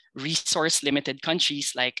in resource-limited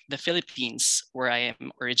countries like the Philippines, where I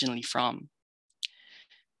am originally from.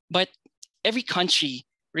 But every country,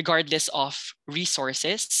 regardless of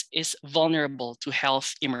resources, is vulnerable to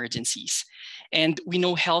health emergencies. And we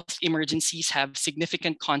know health emergencies have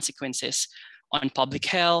significant consequences on public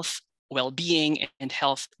health, well-being, and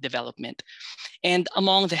health development. And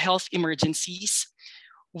among the health emergencies,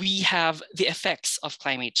 we have the effects of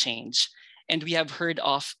climate change. And we have heard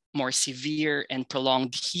of more severe and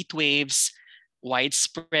prolonged heat waves,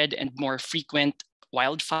 widespread and more frequent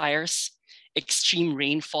wildfires, extreme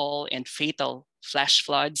rainfall and fatal flash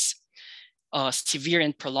floods, severe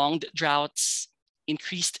and prolonged droughts,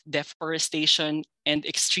 increased deforestation, and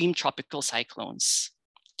extreme tropical cyclones.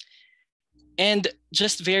 And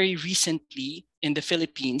just very recently in the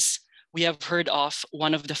Philippines, we have heard of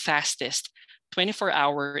one of the fastest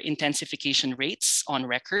 24-hour intensification rates on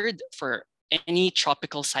record for any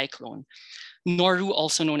tropical cyclone. Noru,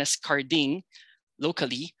 also known as Carding,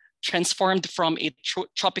 locally, transformed from a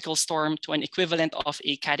tropical storm to an equivalent of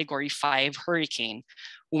a Category 5 hurricane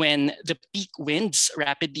when the peak winds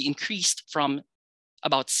rapidly increased from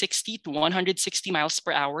about 60 to 160 miles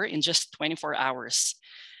per hour in just 24 hours.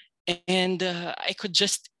 And I could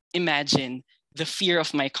just imagine the fear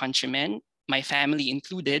of my countrymen, my family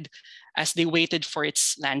included, as they waited for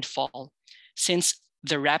its landfall, since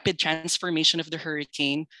the rapid transformation of the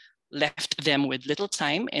hurricane left them with little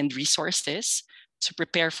time and resources to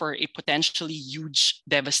prepare for a potentially huge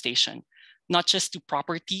devastation, not just to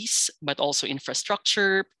properties, but also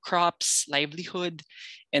infrastructure, crops, livelihood,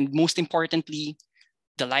 and most importantly,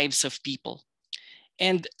 the lives of people.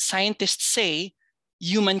 And scientists say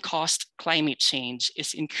human-caused climate change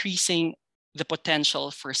is increasing the potential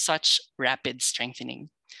for such rapid strengthening.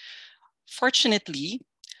 Fortunately,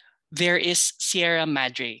 there is Sierra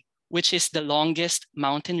Madre, which is the longest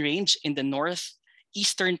mountain range in the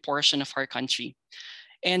northeastern portion of our country.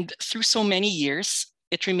 And through so many years,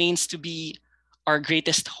 it remains to be our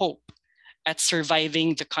greatest hope at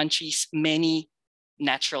surviving the country's many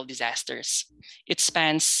natural disasters. It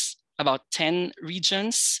spans about 10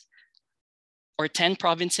 regions or 10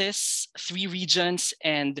 provinces, 3 regions,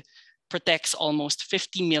 and protects almost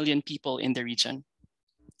 50 million people in the region,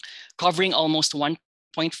 covering almost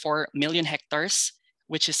 1.4 million hectares,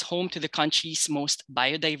 which is home to the country's most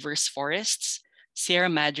biodiverse forests. Sierra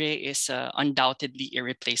Madre is undoubtedly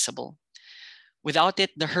irreplaceable. Without it,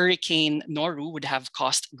 the Hurricane Noru would have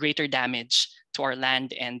caused greater damage to our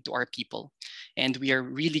land and to our people, and we are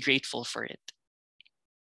really grateful for it.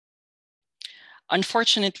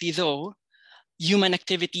 Unfortunately, though, human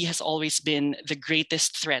activity has always been the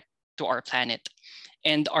greatest threat to our planet,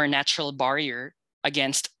 and our natural barrier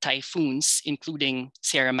against typhoons, including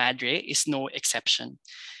Sierra Madre, is no exception.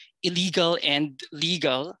 Illegal and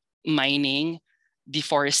legal mining,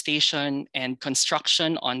 deforestation, and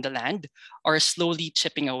construction on the land are slowly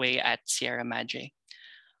chipping away at Sierra Madre.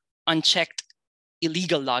 Unchecked,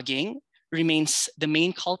 illegal logging remains the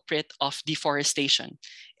main culprit of deforestation.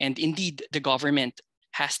 And indeed, the government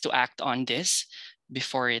has to act on this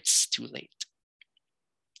before it's too late.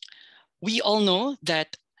 We all know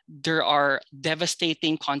that there are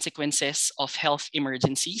devastating consequences of health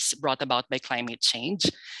emergencies brought about by climate change.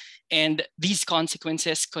 And these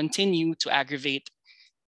consequences continue to aggravate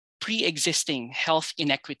pre-existing health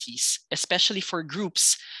inequities, especially for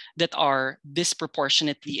groups that are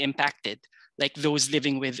disproportionately impacted, like those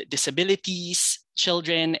living with disabilities,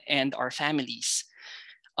 children, and our families.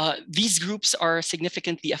 These groups are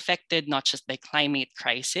significantly affected not just by climate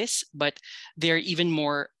crisis, but they're even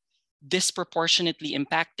more disproportionately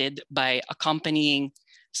impacted by accompanying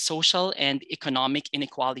social and economic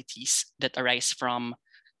inequalities that arise from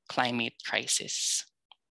climate crisis.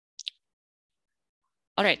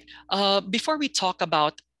 All right, before we talk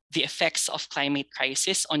about the effects of climate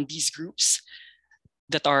crisis on these groups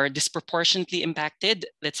that are disproportionately impacted,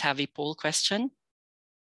 let's have a poll question.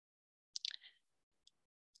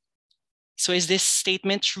 So is this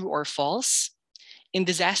statement true or false? In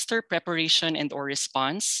disaster preparation and or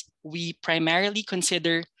response, we primarily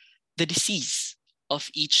consider the disease of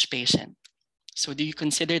each patient. So do you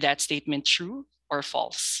consider that statement true or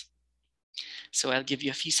false? So I'll give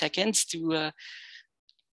you a few seconds to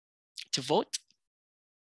vote.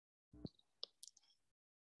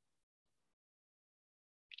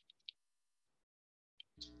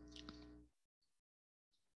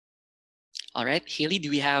 All right, Haley, do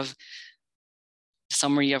we have a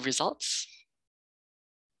summary of results?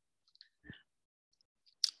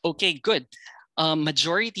 Okay, good.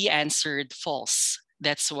 Majority answered false.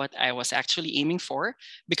 That's what I was actually aiming for,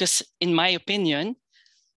 because in my opinion,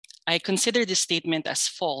 I consider this statement as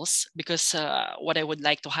false because what I would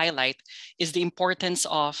like to highlight is the importance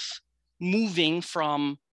of moving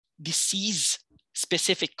from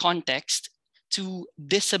disease-specific context to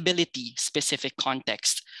disability-specific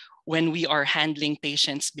context when we are handling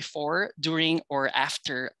patients before, during, or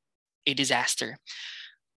after a disaster.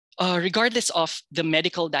 Regardless of the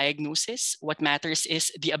medical diagnosis, what matters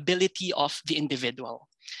is the ability of the individual.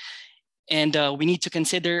 And we need to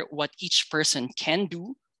consider what each person can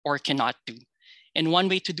do or cannot do. And one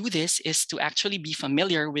way to do this is to actually be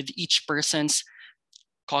familiar with each person's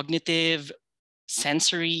cognitive,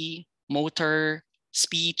 sensory, motor,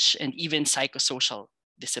 speech, and even psychosocial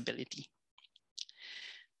disability.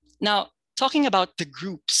 Now, talking about the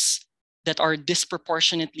groups that are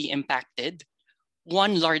disproportionately impacted,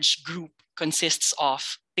 one large group consists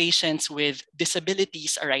of patients with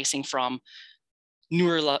disabilities arising from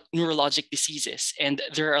neurologic diseases, and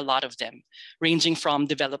there are a lot of them, ranging from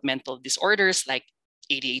developmental disorders like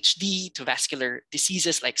ADHD to vascular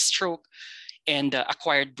diseases like stroke and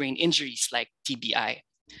acquired brain injuries like TBI.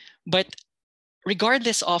 But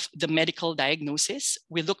regardless of the medical diagnosis,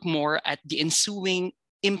 we look more at the ensuing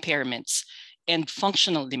impairments and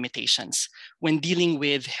functional limitations when dealing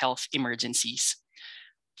with health emergencies.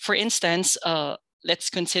 For instance, let's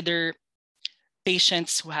consider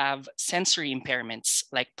patients who have sensory impairments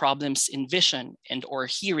like problems in vision and or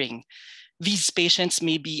hearing. These patients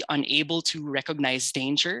may be unable to recognize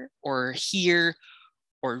danger or hear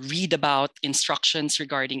or read about instructions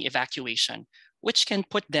regarding evacuation, which can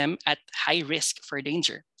put them at high risk for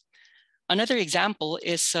danger. Another example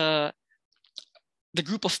is the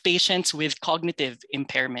group of patients with cognitive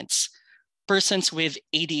impairments. Persons with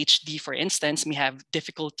ADHD, for instance, may have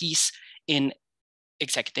difficulties in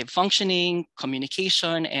executive functioning,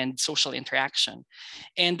 communication, and social interaction.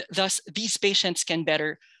 And thus, these patients can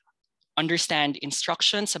better understand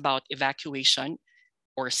instructions about evacuation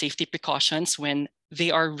or safety precautions when they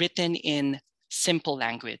are written in simple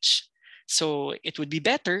language. So it would be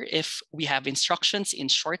better if we have instructions in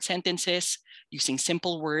short sentences using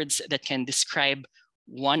simple words that can describe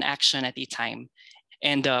one action at a time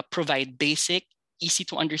and provide basic, easy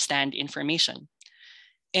to understand information.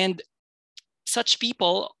 And such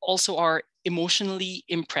people also are emotionally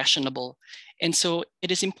impressionable. And so it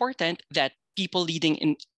is important that people leading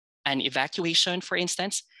in an evacuation, for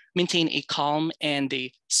instance, maintain a calm and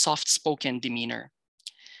a soft-spoken demeanor.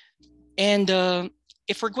 And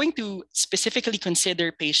if we're going to specifically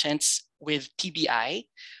consider patients with TBI,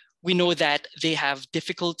 we know that they have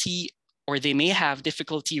difficulty or they may have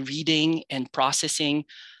difficulty reading and processing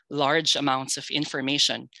large amounts of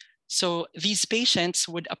information. So these patients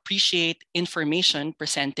would appreciate information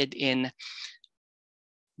presented in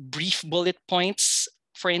brief bullet points,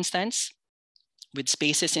 for instance, with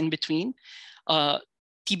spaces in between.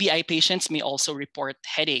 TBI patients may also report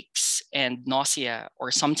headaches and nausea,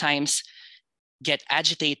 or sometimes get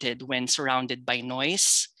agitated when surrounded by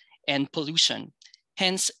noise and pollution.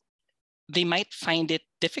 Hence, they might find it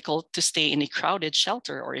difficult to stay in a crowded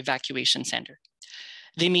shelter or evacuation center.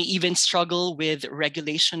 They may even struggle with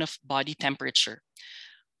regulation of body temperature.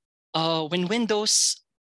 When windows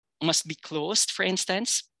must be closed, for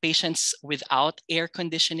instance, patients without air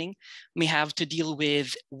conditioning may have to deal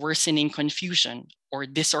with worsening confusion or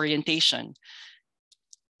disorientation.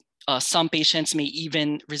 Some patients may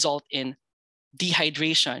even result in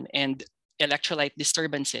dehydration and electrolyte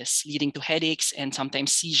disturbances, leading to headaches and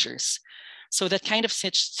sometimes seizures. So that kind of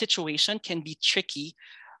situation can be tricky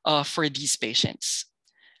for these patients.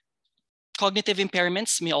 Cognitive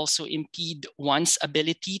impairments may also impede one's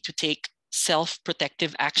ability to take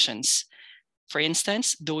self-protective actions. For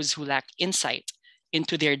instance, those who lack insight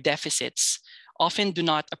into their deficits often do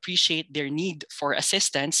not appreciate their need for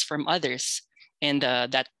assistance from others, and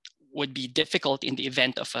that would be difficult in the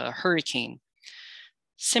event of a hurricane.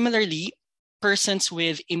 Similarly, persons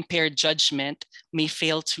with impaired judgment may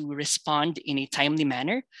fail to respond in a timely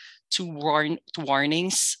manner to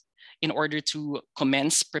warnings in order to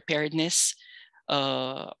commence preparedness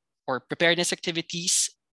or preparedness activities,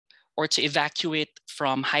 or to evacuate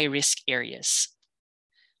from high-risk areas.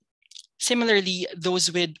 Similarly, those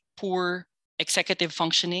with poor executive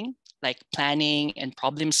functioning, like planning and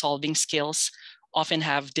problem-solving skills, often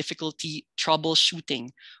have difficulty troubleshooting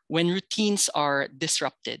when routines are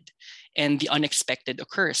disrupted and the unexpected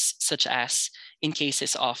occurs, such as in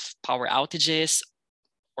cases of power outages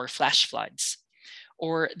or flash floods.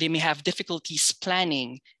 Or they may have difficulties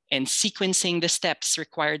planning and sequencing the steps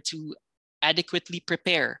required to adequately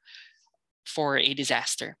prepare for a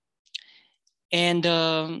disaster. And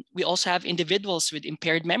we also have individuals with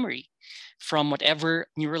impaired memory from whatever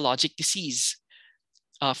neurologic disease,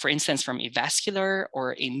 for instance, from a vascular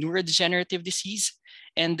or a neurodegenerative disease.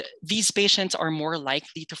 And these patients are more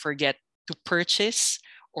likely to forget to purchase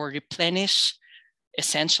or replenish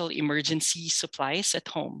essential emergency supplies at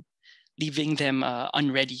home, leaving them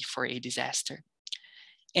unready for a disaster.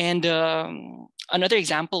 And another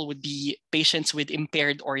example would be patients with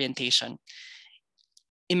impaired orientation.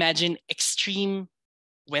 Imagine extreme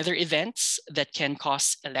weather events that can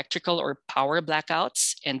cause electrical or power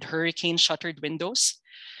blackouts and hurricane-shuttered windows.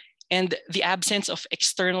 And the absence of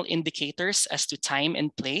external indicators as to time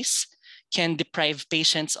and place can deprive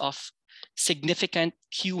patients of significant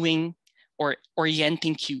cueing or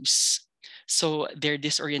orienting cues. So their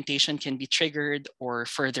disorientation can be triggered or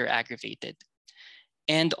further aggravated.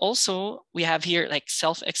 And also, we have here like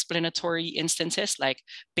self-explanatory instances like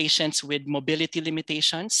patients with mobility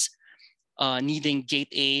limitations needing gait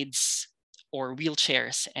aids or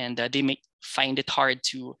wheelchairs, and they may find it hard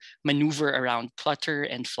to maneuver around clutter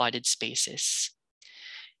and flooded spaces.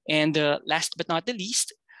 And last but not the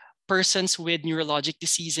least, persons with neurologic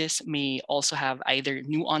diseases may also have either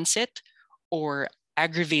new onset or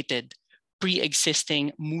aggravated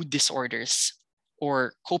pre-existing mood disorders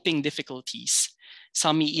or coping difficulties.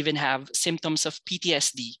 Some may even have symptoms of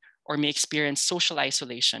PTSD or may experience social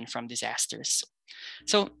isolation from disasters.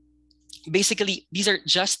 So basically, these are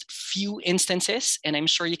just few instances, and I'm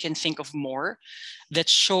sure you can think of more, that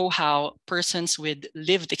show how persons with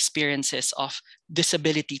lived experiences of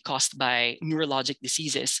disability caused by neurologic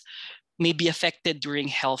diseases may be affected during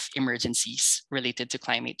health emergencies related to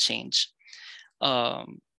climate change.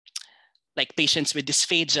 Like patients with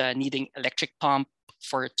dysphagia needing electric pump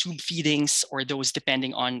for tube feedings, or those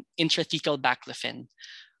depending on intrathecal baclofen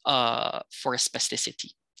for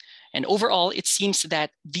spasticity. And overall, it seems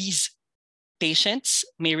that these patients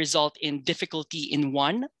may result in difficulty in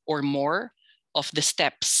one or more of the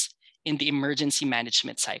steps in the emergency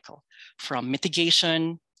management cycle, from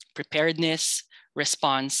mitigation, preparedness,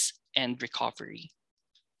 response, and recovery.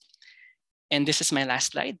 And this is my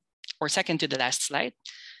last slide, or second to the last slide.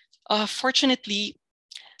 Fortunately,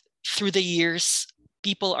 through the years,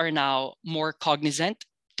 people are now more cognizant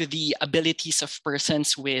to the abilities of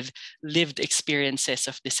persons with lived experiences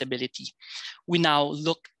of disability. We now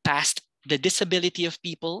look past the disability of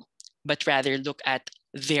people, but rather look at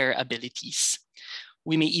their abilities.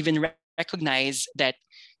 We may even recognize that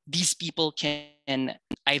these people can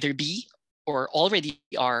either be or already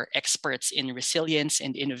are experts in resilience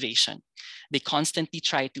and innovation. They constantly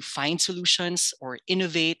try to find solutions or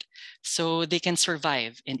innovate so they can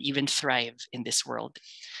survive and even thrive in this world.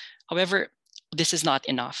 However, this is not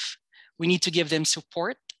enough. We need to give them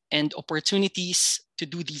support and opportunities to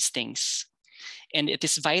do these things. And it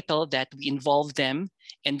is vital that we involve them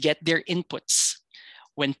and get their inputs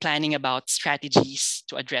when planning about strategies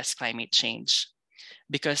to address climate change,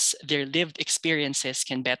 because their lived experiences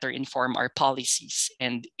can better inform our policies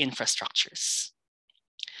and infrastructures.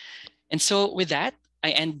 And so with that,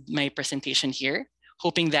 I end my presentation here.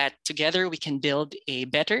 hoping that together we can build a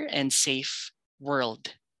better and safe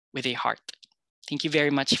world with a heart. Thank you very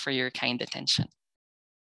much for your kind attention.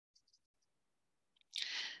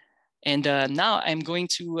 And now I'm going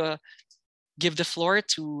to give the floor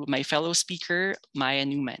to my fellow speaker, Maya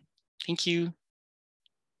Newman. Thank you.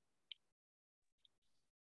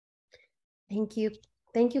 Thank you.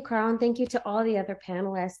 Thank you, Carl, and thank you to all the other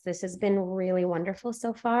panelists. This has been really wonderful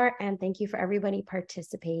so far, and thank you for everybody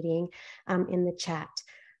participating in the chat.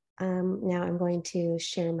 Now I'm going to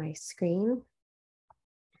share my screen.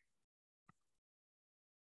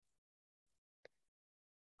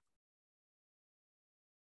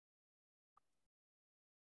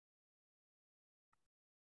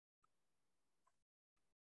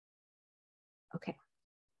 Okay.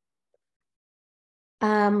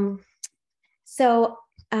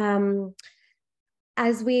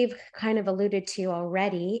 As we've kind of alluded to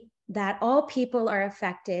already, that all people are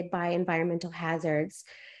affected by environmental hazards.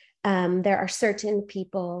 There are certain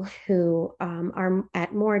people who are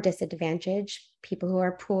at more disadvantage, people who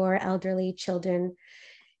are poor, elderly, children,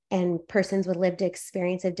 and persons with lived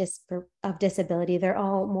experience of disability. They're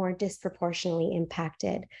all more disproportionately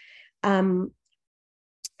impacted.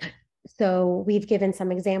 So we've given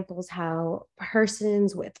some examples how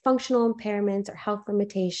persons with functional impairments or health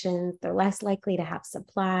limitations, they're less likely to have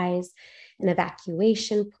supplies, an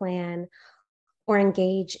evacuation plan, or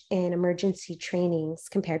engage in emergency trainings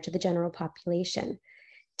compared to the general population.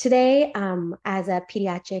 Today, as a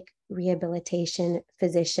pediatric rehabilitation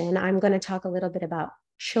physician, I'm going to talk a little bit about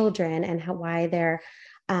children and why they're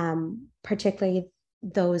particularly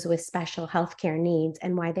those with special healthcare needs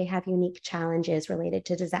and why they have unique challenges related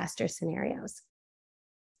to disaster scenarios.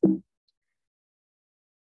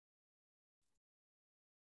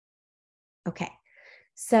 Okay,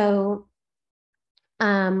 so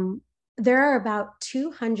there are about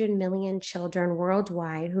 200 million children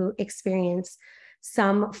worldwide who experience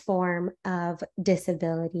some form of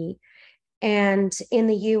disability. And in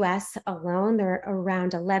the US alone, there are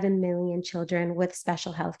around 11 million children with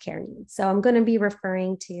special healthcare needs. So I'm going to be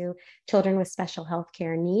referring to children with special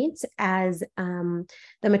healthcare needs as the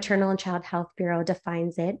Maternal and Child Health Bureau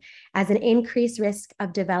defines it as an increased risk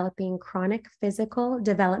of developing chronic physical,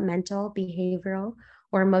 developmental, behavioral,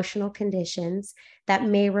 or emotional conditions that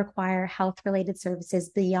may require health-related services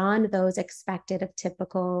beyond those expected of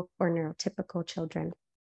typical or neurotypical children.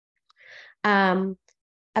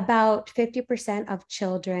 About 50% of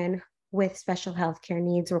children with special healthcare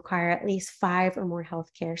needs require at least 5 or more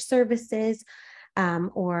healthcare services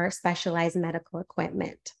or specialized medical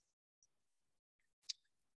equipment.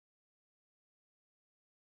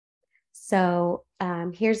 So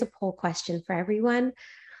here's a poll question for everyone.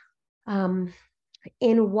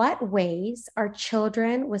 In what ways are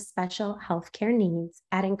children with special healthcare needs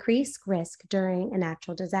at increased risk during a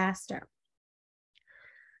natural disaster?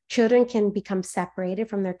 Children can become separated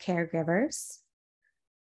from their caregivers.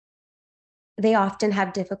 They often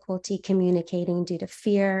have difficulty communicating due to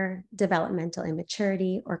fear, developmental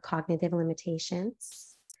immaturity, or cognitive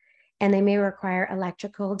limitations. And they may require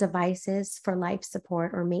electrical devices for life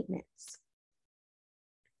support or maintenance,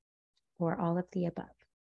 or all of the above.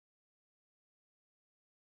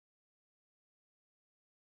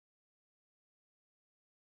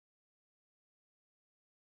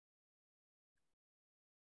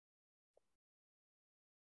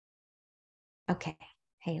 Okay,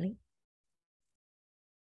 Haley.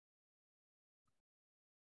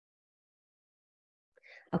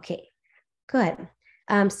 Okay, good.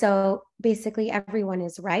 So basically everyone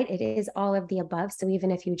is right. It is all of the above. So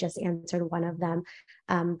even if you just answered one of them,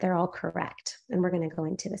 they're all correct. And we're going to go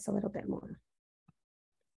into this a little bit more.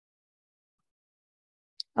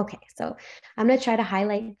 Okay, so I'm going to try to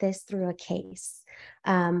highlight this through a case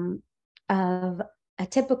of a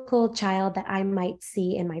typical child that I might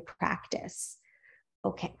see in my practice.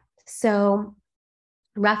 Okay, so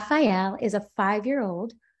Raphael is a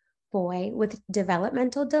 5-year-old boy with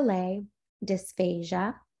developmental delay,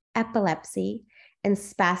 dysphagia, epilepsy, and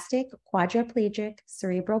spastic quadriplegic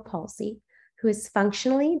cerebral palsy, who is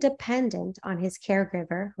functionally dependent on his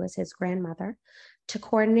caregiver, who is his grandmother, to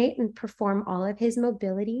coordinate and perform all of his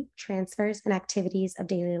mobility, transfers, and activities of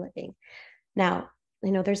daily living. Now,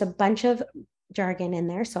 there's a bunch of jargon in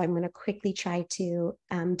there, so I'm going to quickly try to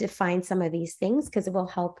define some of these things because it will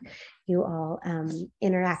help you all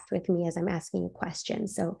interact with me as I'm asking you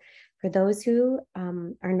questions. So for those who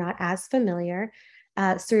are not as familiar,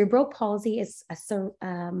 cerebral palsy is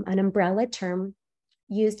an umbrella term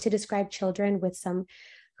used to describe children with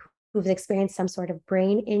who've experienced some sort of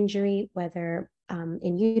brain injury, whether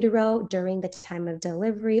in utero, during the time of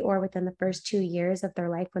delivery, or within the first 2 years of their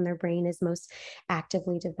life when their brain is most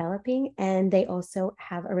actively developing. And they also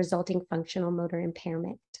have a resulting functional motor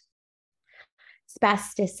impairment.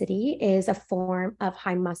 Spasticity is a form of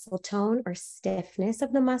high muscle tone or stiffness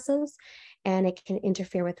of the muscles, and it can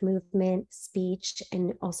interfere with movement, speech,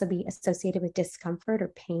 and also be associated with discomfort or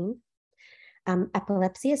pain.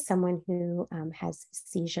 Epilepsy is someone who has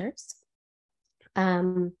seizures.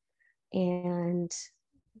 And let's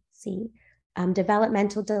see,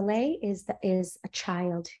 developmental delay is a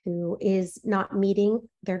child who is not meeting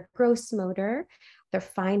their gross motor, their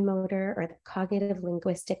fine motor, or the cognitive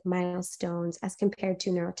linguistic milestones as compared to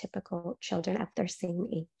neurotypical children at their same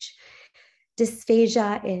age.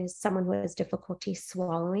 Dysphagia is someone who has difficulty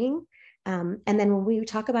swallowing. And then when we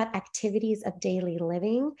talk about activities of daily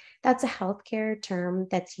living, that's a healthcare term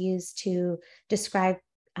that's used to describe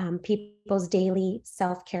people's daily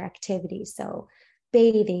self-care activities. So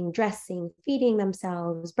bathing, dressing, feeding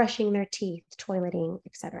themselves, brushing their teeth, toileting,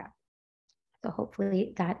 etc. So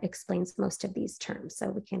hopefully that explains most of these terms. So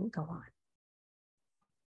we can go on.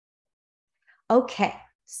 Okay,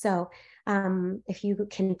 so if you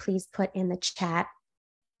can please put in the chat,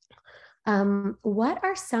 what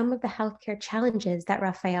are some of the healthcare challenges that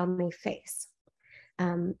Raphael may face?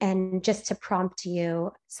 And just to prompt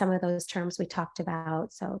you, some of those terms we talked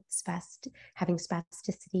about, so having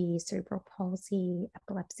spasticity, cerebral palsy,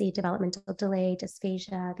 epilepsy, developmental delay,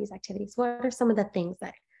 dysphagia, these activities, what are some of the things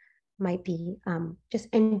that might be just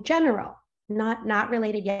in general, not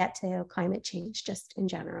related yet to climate change, just in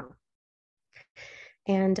general?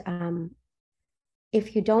 And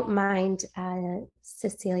if you don't mind,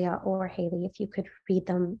 Cecilia or Haley, if you could read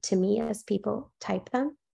them to me as people type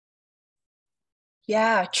them.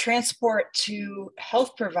 Yeah, transport to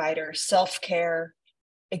health provider, self-care,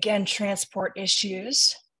 again, transport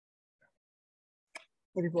issues.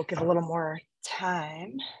 Maybe we'll give a little more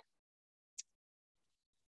time.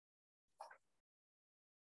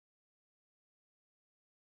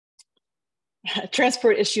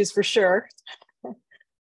 Transport issues for sure.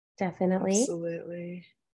 Definitely. Absolutely.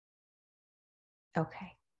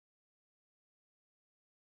 Okay.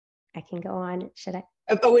 I can go on. Should I?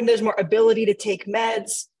 Oh, and there's more ability to take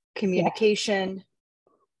meds, communication.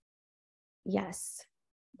 Yes,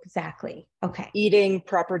 exactly. Okay. Eating,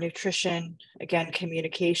 proper nutrition, again,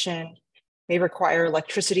 communication. May require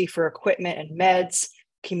electricity for equipment and meds,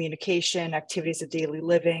 communication, activities of daily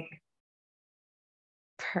living.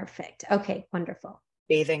 Perfect. Okay, wonderful.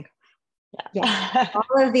 Bathing. Yeah,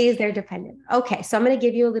 all of these, they're dependent. Okay, so I'm going to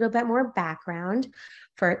give you a little bit more background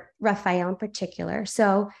for Raphael in particular.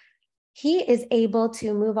 So he is able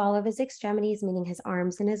to move all of his extremities, meaning his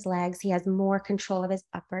arms and his legs. He has more control of his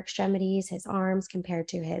upper extremities, his arms compared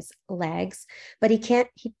to his legs, but he can't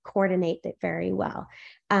coordinate it very well.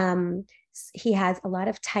 He has a lot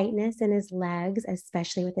of tightness in his legs,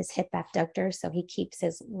 especially with his hip abductors. So he keeps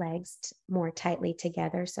his legs more tightly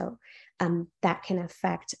together. So that can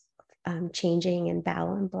affect changing in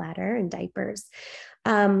bowel and bladder and diapers.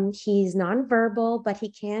 He's nonverbal, but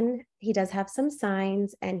he does have some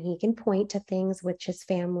signs, and he can point to things which his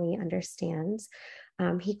family understands.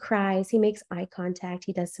 He cries, he makes eye contact,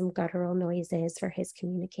 he does some guttural noises for his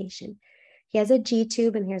communication. He has a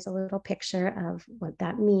G-tube, and here's a little picture of what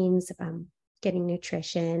that means, getting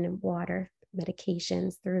nutrition, water,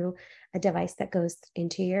 medications through a device that goes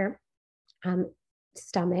into your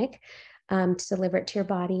stomach. To deliver it to your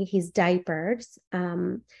body. He's diapered,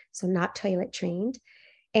 so not toilet trained.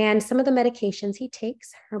 And some of the medications he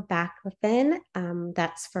takes are baclofen,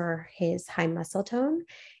 that's for his high muscle tone.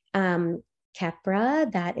 Keppra,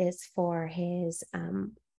 that is for his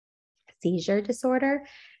seizure disorder.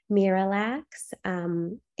 Miralax,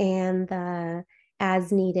 and the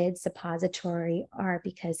as needed suppository are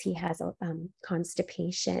because he has a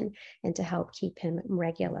constipation and to help keep him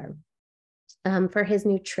regular. For his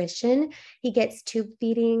nutrition, he gets tube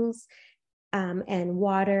feedings and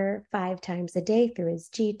water 5 times a day through his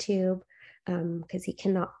G-tube because he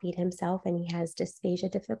cannot feed himself, and he has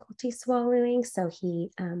dysphagia, difficulty swallowing, so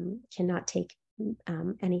he cannot take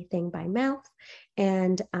anything by mouth.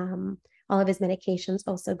 And all of his medications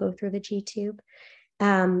also go through the G-tube.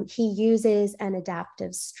 He uses an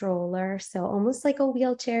adaptive stroller, so almost like a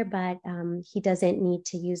wheelchair, but he doesn't need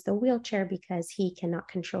to use the wheelchair because he cannot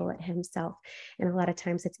control it himself. And a lot of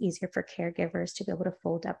times it's easier for caregivers to be able to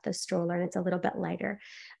fold up the stroller, and it's a little bit lighter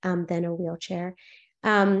than a wheelchair.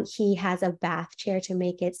 He has a bath chair to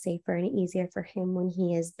make it safer and easier for him when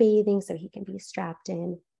he is bathing, so he can be strapped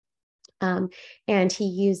in. And he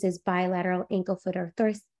uses bilateral ankle foot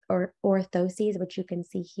orthoses, which you can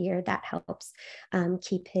see here, that helps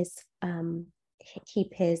keep his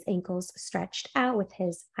keep his ankles stretched out with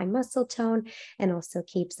his high muscle tone, and also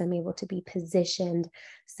keeps them able to be positioned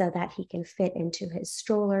so that he can fit into his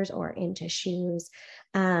strollers or into shoes.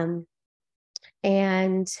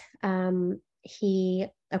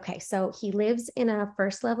 So he lives in a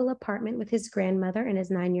first level apartment with his grandmother and his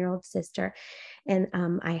 9-year-old sister. And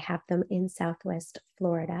I have them in Southwest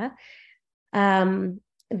Florida.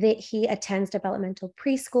 That he attends developmental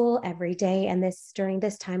preschool every day. And during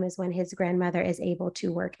this time is when his grandmother is able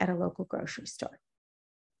to work at a local grocery store.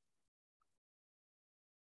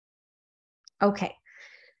 Okay,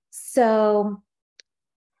 so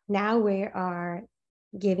now we are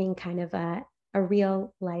giving kind of a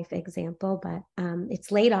real life example, but it's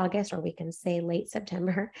late August, or we can say late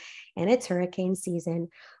September, and it's hurricane season.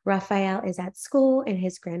 Raphael is at school and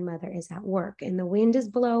his grandmother is at work, and the wind is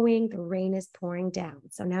blowing, the rain is pouring down.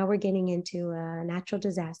 So now we're getting into a natural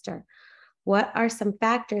disaster. What are some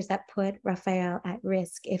factors that put Raphael at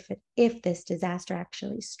risk if this disaster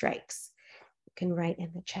actually strikes? You can write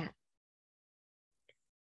in the chat.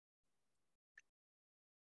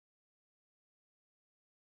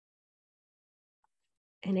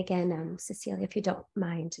 And again, Cecilia, if you don't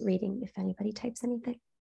mind reading, if anybody types anything.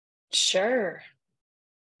 Sure.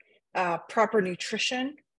 Proper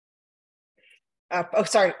nutrition.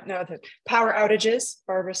 The power outages.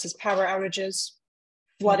 Barbara says power outages,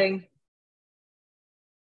 flooding,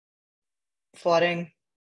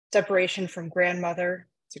 separation from grandmother.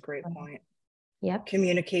 It's a great point. Yep.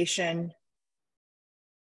 Communication,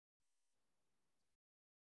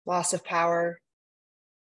 loss of power.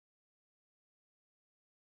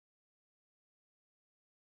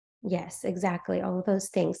 Yes, exactly. All of those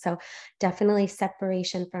things. So definitely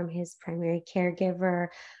separation from his primary caregiver.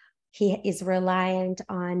 He is reliant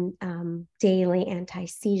on daily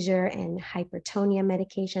anti-seizure and hypertonia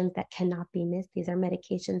medications that cannot be missed. These are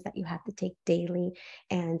medications that you have to take daily,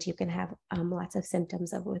 and you can have lots of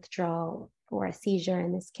symptoms of withdrawal or a seizure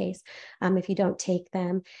in this case if you don't take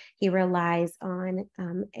them. He relies on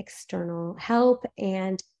external help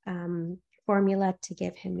and formula to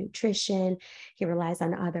give him nutrition. He relies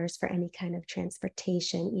on others for any kind of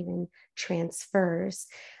transportation, even transfers.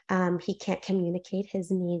 He can't communicate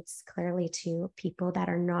his needs clearly to people that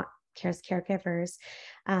are not caregivers.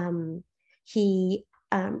 He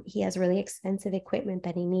has really expensive equipment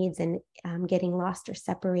that he needs, and getting lost or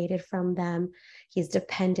separated from them. He's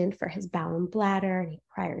dependent for his bowel and bladder, and he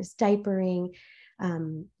requires diapering.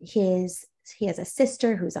 He has a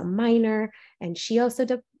sister who's a minor, and she also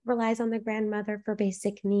relies on the grandmother for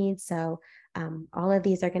basic needs. So all of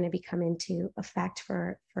these are going to become into effect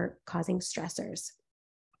for causing stressors.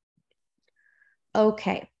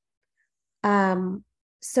 Okay.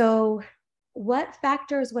 So what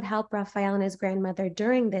factors would help Raphael and his grandmother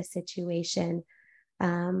during this situation?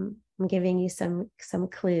 I'm giving you some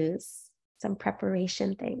clues, some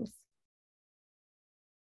preparation things.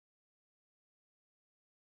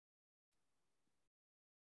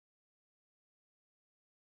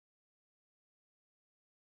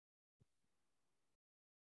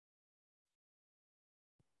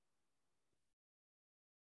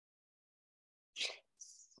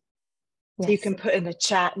 So you can put in the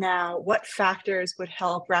chat now, what factors would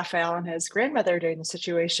help Raphael and his grandmother during the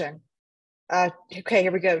situation? Okay,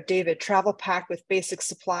 here we go. David, travel pack with basic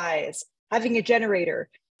supplies, having a generator,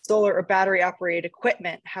 solar or battery operated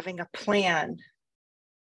equipment, having a plan.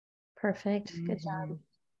 Perfect. Good job.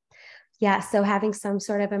 Yeah, so having some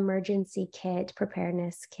sort of emergency kit,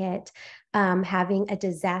 preparedness kit, having a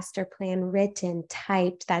disaster plan written,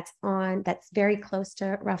 typed, that's very close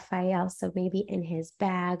to Raphael. So maybe in his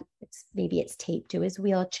bag, maybe it's taped to his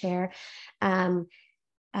wheelchair,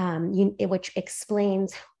 which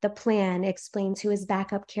explains the plan, explains who his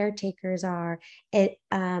backup caretakers are.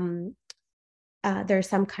 There's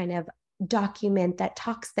some kind of document that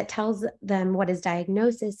tells them what his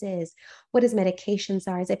diagnosis is, what his medications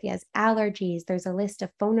are, as if he has allergies. There's a list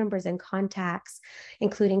of phone numbers and contacts,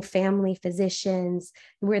 including family, physicians,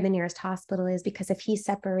 where the nearest hospital is, because if he's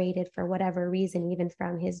separated for whatever reason, even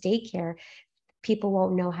from his daycare, people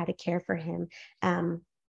won't know how to care for him.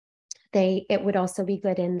 It would also be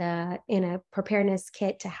good in a preparedness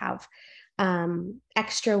kit to have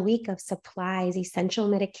extra week of supplies, essential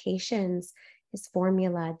medications, his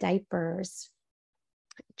formula, diapers,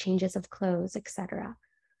 changes of clothes, etc.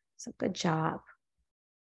 So good job.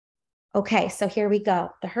 Okay, so here we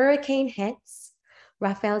go. The hurricane hits.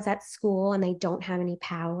 Raphael's at school and they don't have any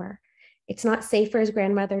power. It's not safe for his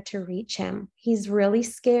grandmother to reach him. He's really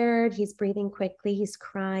scared. He's breathing quickly. He's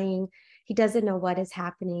crying. He doesn't know what is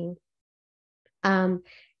happening.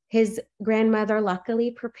 His grandmother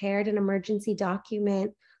luckily prepared an emergency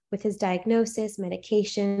document with his diagnosis,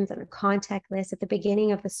 medications, and a contact list at the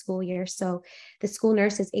beginning of the school year. So the school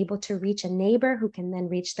nurse is able to reach a neighbor who can then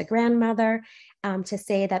reach the grandmother to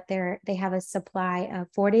say that they have a supply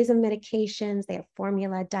of 4 days of medications, they have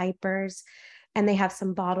formula, diapers, and they have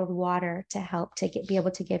some bottled water to help to be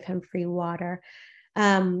able to give him free water.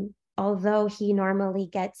 Although he normally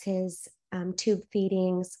gets his tube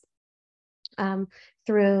feedings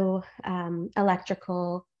through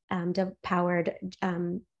electrical powered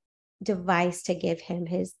device to give him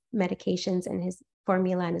his medications and his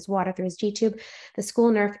formula and his water through his G tube. The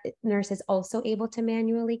school nurse is also able to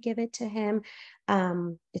manually give it to him.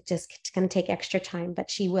 It's going to take extra time, but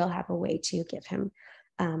she will have a way to give him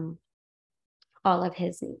all of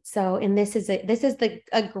his needs. So, and this is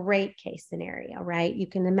a great case scenario, right? You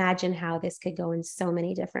can imagine how this could go in so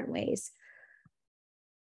many different ways.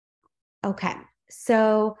 Okay,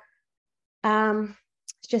 so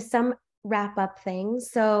just some wrap up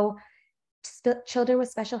things. So children with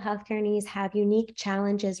special healthcare needs have unique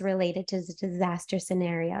challenges related to disaster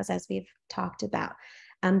scenarios, as we've talked about.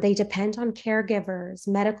 They depend on caregivers,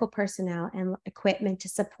 medical personnel, and equipment to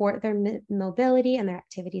support their mobility and their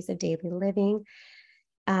activities of daily living.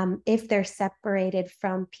 If they're separated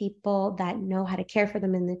from people that know how to care for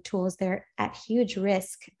them and the tools, they're at huge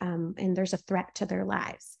risk, and there's a threat to their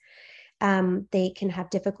lives. They can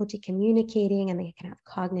have difficulty communicating, and they can have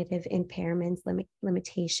cognitive impairments,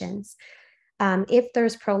 limitations. If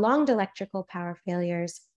there's prolonged electrical power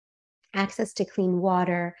failures, access to clean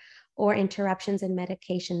water, or interruptions in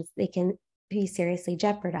medications, they can be seriously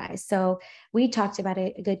jeopardized. So we talked about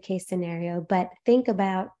a good case scenario, but think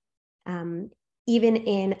about even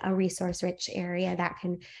in a resource-rich area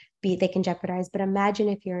they can jeopardize. But imagine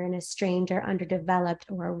if you're in a strange or underdeveloped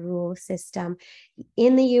or a rural system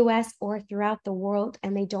in the US or throughout the world,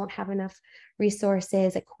 and they don't have enough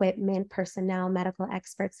resources, equipment, personnel, medical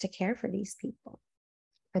experts to care for these people,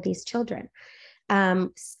 for these children.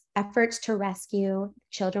 Efforts to rescue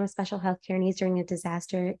children with special health care needs during a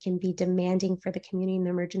disaster can be demanding for the community and the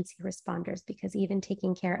emergency responders, because even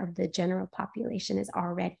taking care of the general population is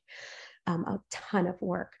already a ton of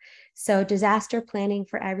work. So disaster planning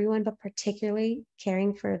for everyone, but particularly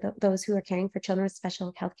caring for those who are caring for children with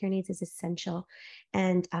special healthcare needs, is essential.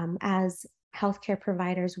 And as healthcare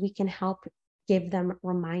providers, we can help give them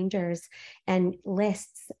reminders and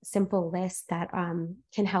lists, simple lists that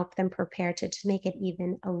can help them prepare to make it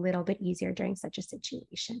even a little bit easier during such a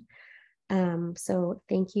situation. So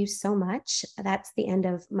thank you so much. That's the end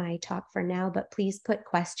of my talk for now, but please put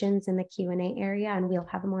questions in the Q&A area and we'll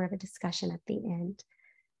have more of a discussion at the end.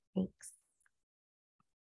 Thanks.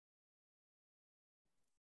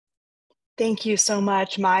 Thank you so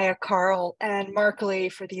much, Maya, Carl, and Markley,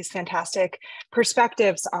 for these fantastic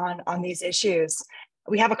perspectives on these issues.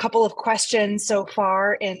 We have a couple of questions so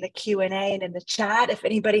far in the Q&A and in the chat. If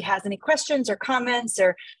anybody has any questions or comments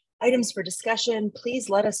or items for discussion, please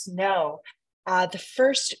let us know. The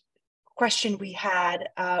first question we had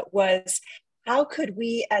was, how could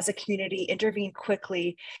we as a community intervene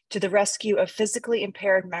quickly to the rescue of physically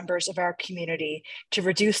impaired members of our community to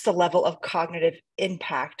reduce the level of cognitive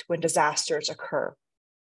impact when disasters occur?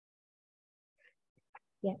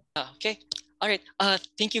 Yeah. Okay. All right.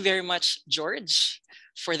 Thank you very much, George,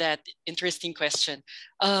 for that interesting question.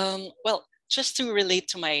 Well, just to relate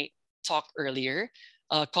to my talk earlier,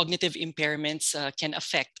 cognitive impairments can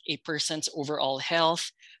affect a person's overall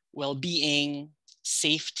health, well-being,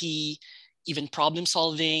 safety, even problem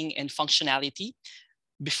solving and functionality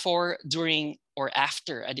before, during, or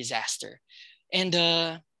after a disaster. And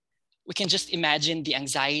we can just imagine the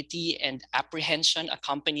anxiety and apprehension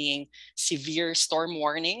accompanying severe storm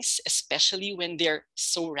warnings, especially when they're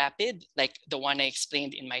so rapid, like the one I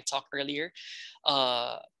explained in my talk earlier,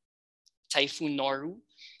 Typhoon Noru,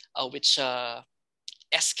 which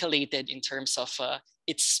escalated in terms of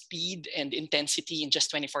its speed and intensity in just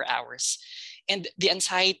 24 hours. And the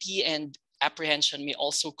anxiety and apprehension may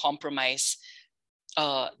also compromise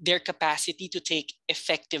their capacity to take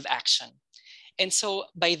effective action. And so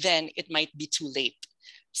by then, it might be too late.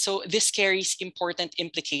 So this carries important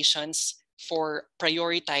implications for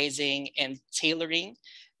prioritizing and tailoring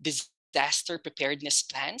disaster preparedness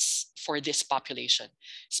plans for this population,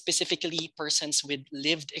 specifically persons with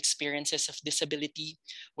lived experiences of disability,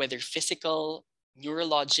 whether physical,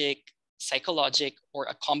 neurologic, psychologic, or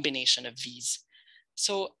a combination of these.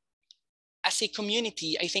 So as a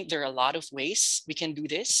community, I think there are a lot of ways we can do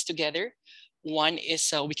this together. One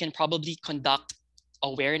is we can probably conduct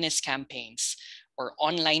awareness campaigns or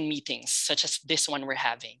online meetings, such as this one we're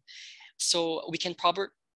having. So we can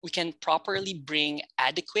properly bring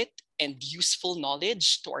adequate and useful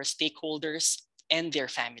knowledge to our stakeholders and their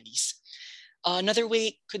families. Another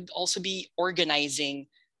way could also be organizing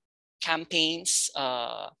campaigns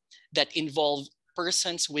that involve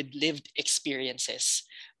persons with lived experiences,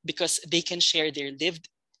 because they can share their lived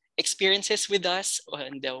experiences with us,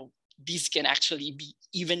 and these can actually be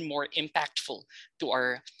even more impactful to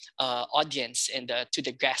our audience and to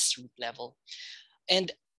the grassroots level.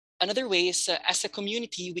 And another way is, as a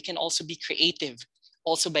community, we can also be creative,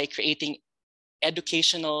 also by creating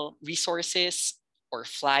educational resources or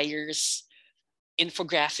flyers,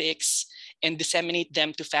 infographics, and disseminate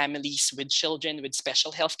them to families with children with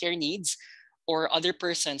special healthcare needs or other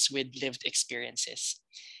persons with lived experiences.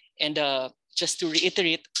 And just to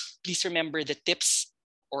reiterate, please remember the tips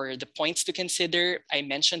or the points to consider I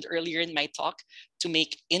mentioned earlier in my talk to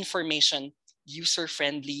make information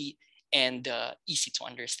user-friendly and easy to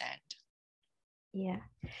understand. Yeah,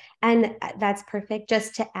 and that's perfect.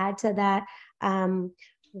 Just to add to that,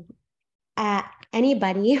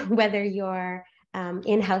 anybody, whether you're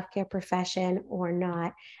in healthcare profession or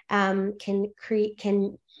not,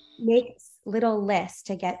 can make little lists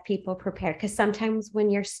to get people prepared, because sometimes when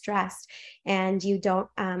you're stressed and you don't,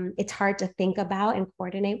 it's hard to think about and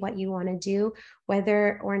coordinate what you want to do,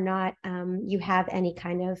 whether or not you have any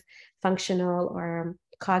kind of functional or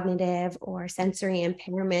cognitive or sensory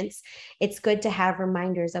impairments. It's good to have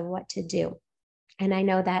reminders of what to do. And I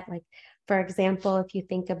know that, like, for example, if you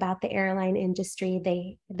think about the airline industry,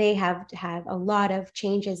 they have had a lot of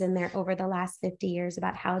changes in there over the last 50 years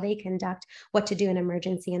about how they conduct what to do in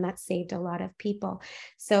emergency, and that saved a lot of people.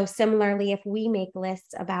 So similarly, if we make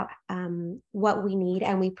lists about what we need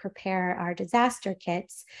and we prepare our disaster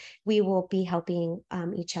kits, we will be helping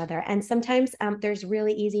each other. And sometimes there's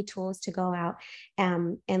really easy tools to go out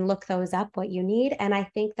and look those up, what you need. And I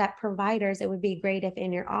think that providers, it would be great if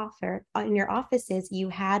in your offices you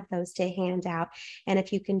had those to hand out. And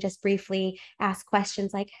if you can just briefly ask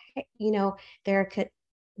questions like, hey, you know,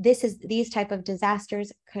 these type of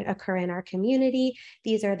disasters could occur in our community.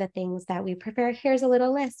 These are the things that we prepare. Here's a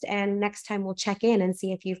little list. And next time we'll check in and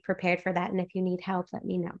see if you've prepared for that. And if you need help, let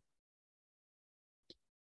me know.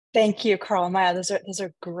 Thank you, Carl and Maya. Those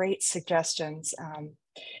are great suggestions.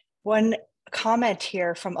 One comment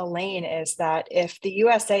here from Elaine is that if the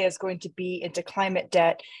USA is going to be into climate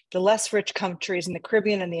debt, the less rich countries in the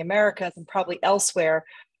Caribbean and the Americas and probably elsewhere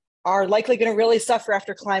are likely going to really suffer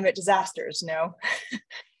after climate disasters. No,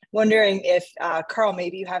 wondering if Carl,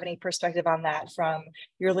 maybe you have any perspective on that from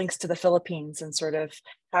your links to the Philippines and sort of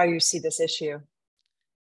how you see this issue.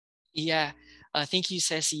 Yeah, thank you,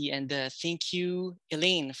 Ceci, and thank you,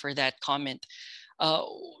 Elaine, for that comment.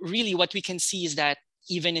 Really, what we can see is that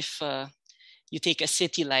even if you take a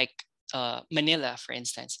city like Manila, for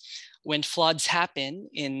instance, when floods happen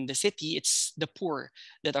in the city, it's the poor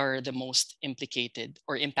that are the most implicated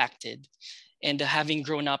or impacted. And having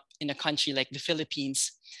grown up in a country like the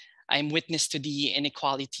Philippines, I'm witness to the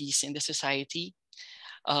inequalities in the society.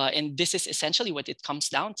 And this is essentially what it comes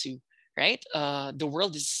down to, right? The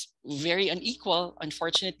world is very unequal,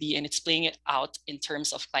 unfortunately, and it's playing it out in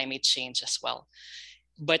terms of climate change as well.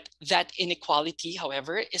 But that inequality,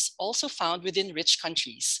 however, is also found within rich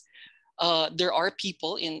countries. There are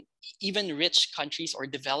people in even rich countries or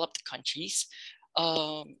developed countries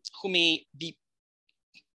who may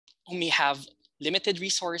have limited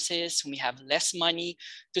resources, who may have less money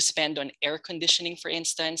to spend on air conditioning, for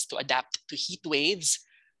instance, to adapt to heat waves,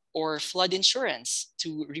 or flood insurance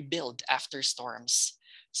to rebuild after storms.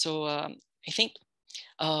 So I think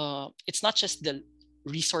it's not just the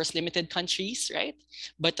resource limited countries, right?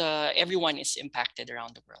 But everyone is impacted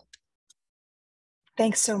around the world.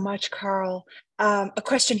 Thanks so much, Carl. A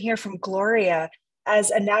question here from Gloria. As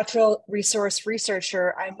a natural resource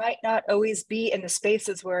researcher, I might not always be in the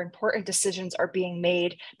spaces where important decisions are being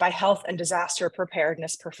made by health and disaster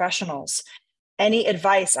preparedness professionals. Any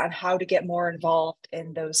advice on how to get more involved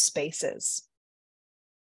in those spaces?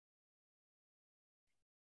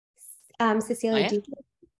 Cecilia,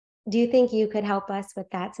 do you think you could help us with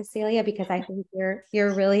that, Cecilia? Because I think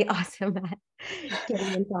you're really awesome at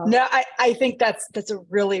getting involved. No, I think that's a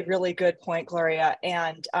really, really good point, Gloria.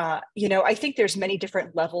 And, you know, I think there's many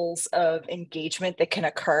different levels of engagement that can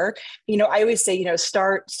occur. You know, I always say, you know,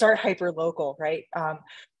 start hyper local, right?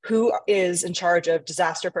 Who is in charge of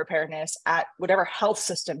disaster preparedness at whatever health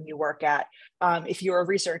system you work at? If you're a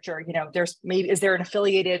researcher, you know, is there an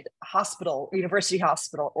affiliated hospital, university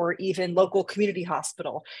hospital, or even local community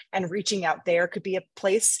hospital? And reaching out there could be a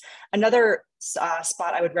place. Another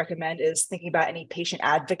spot I would recommend is thinking about any patient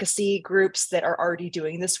advocacy groups that are already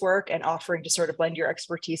doing this work and offering to sort of lend your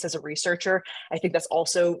expertise as a researcher. I think that's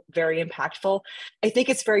also very impactful. I think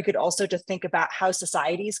it's very good also to think about how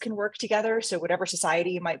societies can work together. So whatever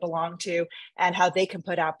society you might belong to and how they can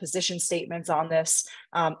put out position statements on this.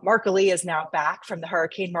 Mark Ali is now back from the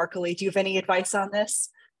hurricane. Mark Ali, do you have any advice on this?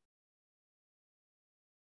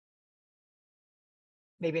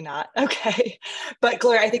 Maybe not. Okay. But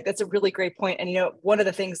Gloria, I think that's a really great point. And, one of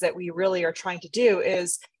the things that we really are trying to do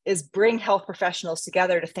is bring health professionals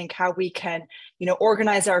together to think how we can,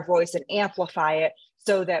 organize our voice and amplify it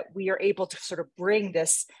so that we are able to sort of bring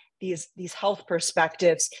these health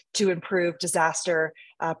perspectives to improve disaster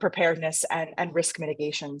preparedness and risk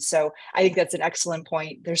mitigation. So I think that's an excellent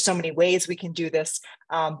point. There's so many ways we can do this,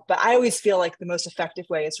 but I always feel like the most effective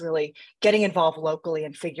way is really getting involved locally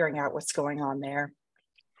and figuring out what's going on there.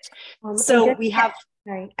 So we have.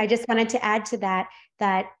 Sorry, I just wanted to add to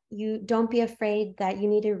that you don't be afraid that you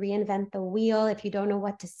need to reinvent the wheel if you don't know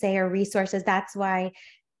what to say or resources. That's why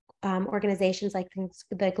organizations like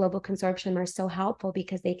the Global Consortium are so helpful,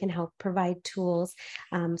 because they can help provide tools,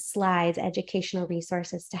 slides, educational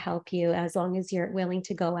resources to help you, as long as you're willing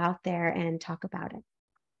to go out there and talk about it.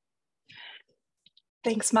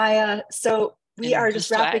 Thanks, Maya. So we are just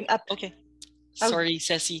wrapping up. Okay. Sorry,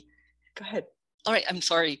 Ceci. Go ahead. All right, I'm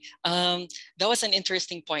sorry. That was an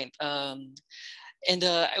interesting point. And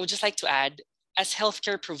I would just like to add, as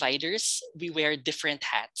healthcare providers, we wear different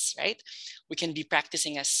hats, right? We can be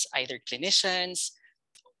practicing as either clinicians,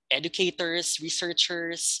 educators,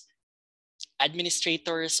 researchers,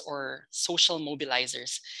 administrators, or social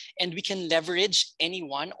mobilizers. And we can leverage any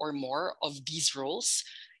one or more of these roles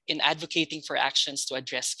in advocating for actions to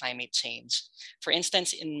address climate change. For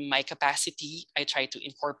instance, in my capacity, I try to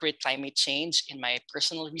incorporate climate change in my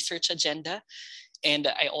personal research agenda. And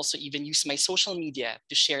I also even use my social media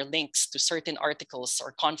to share links to certain articles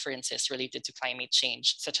or conferences related to climate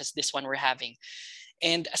change, such as this one we're having.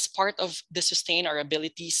 And as part of the Sustain Our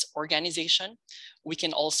Abilities organization, we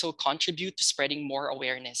can also contribute to spreading more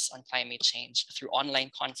awareness on climate change through online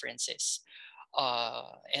conferences.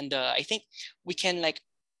 I think we can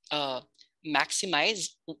maximize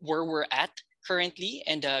where we're at currently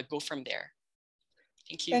and go from there.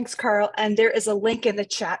 Thank you. Thanks, Carl. And there is a link in the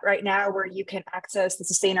chat right now where you can access the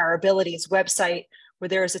Sustain Our Abilities website, where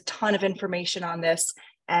there is a ton of information on this.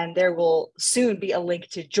 And there will soon be a link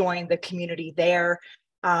to join the community there.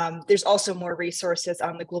 There's also more resources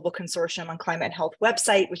on the Global Consortium on Climate and Health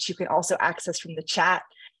website, which you can also access from the chat.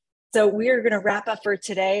 So we are going to wrap up for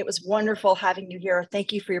today. It was wonderful having you here.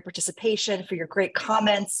 Thank you for your participation, for your great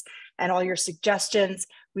comments and all your suggestions.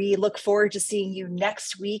 We look forward to seeing you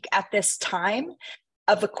next week at this time.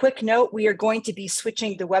 Of a quick note, we are going to be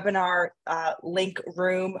switching the webinar link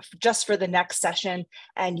room just for the next session,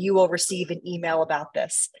 and you will receive an email about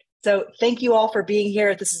this. So thank you all for being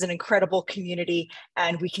here. This is an incredible community,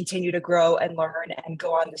 and we continue to grow and learn and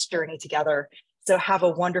go on this journey together. So have a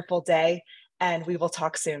wonderful day, and we will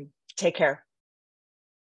talk soon. Take care.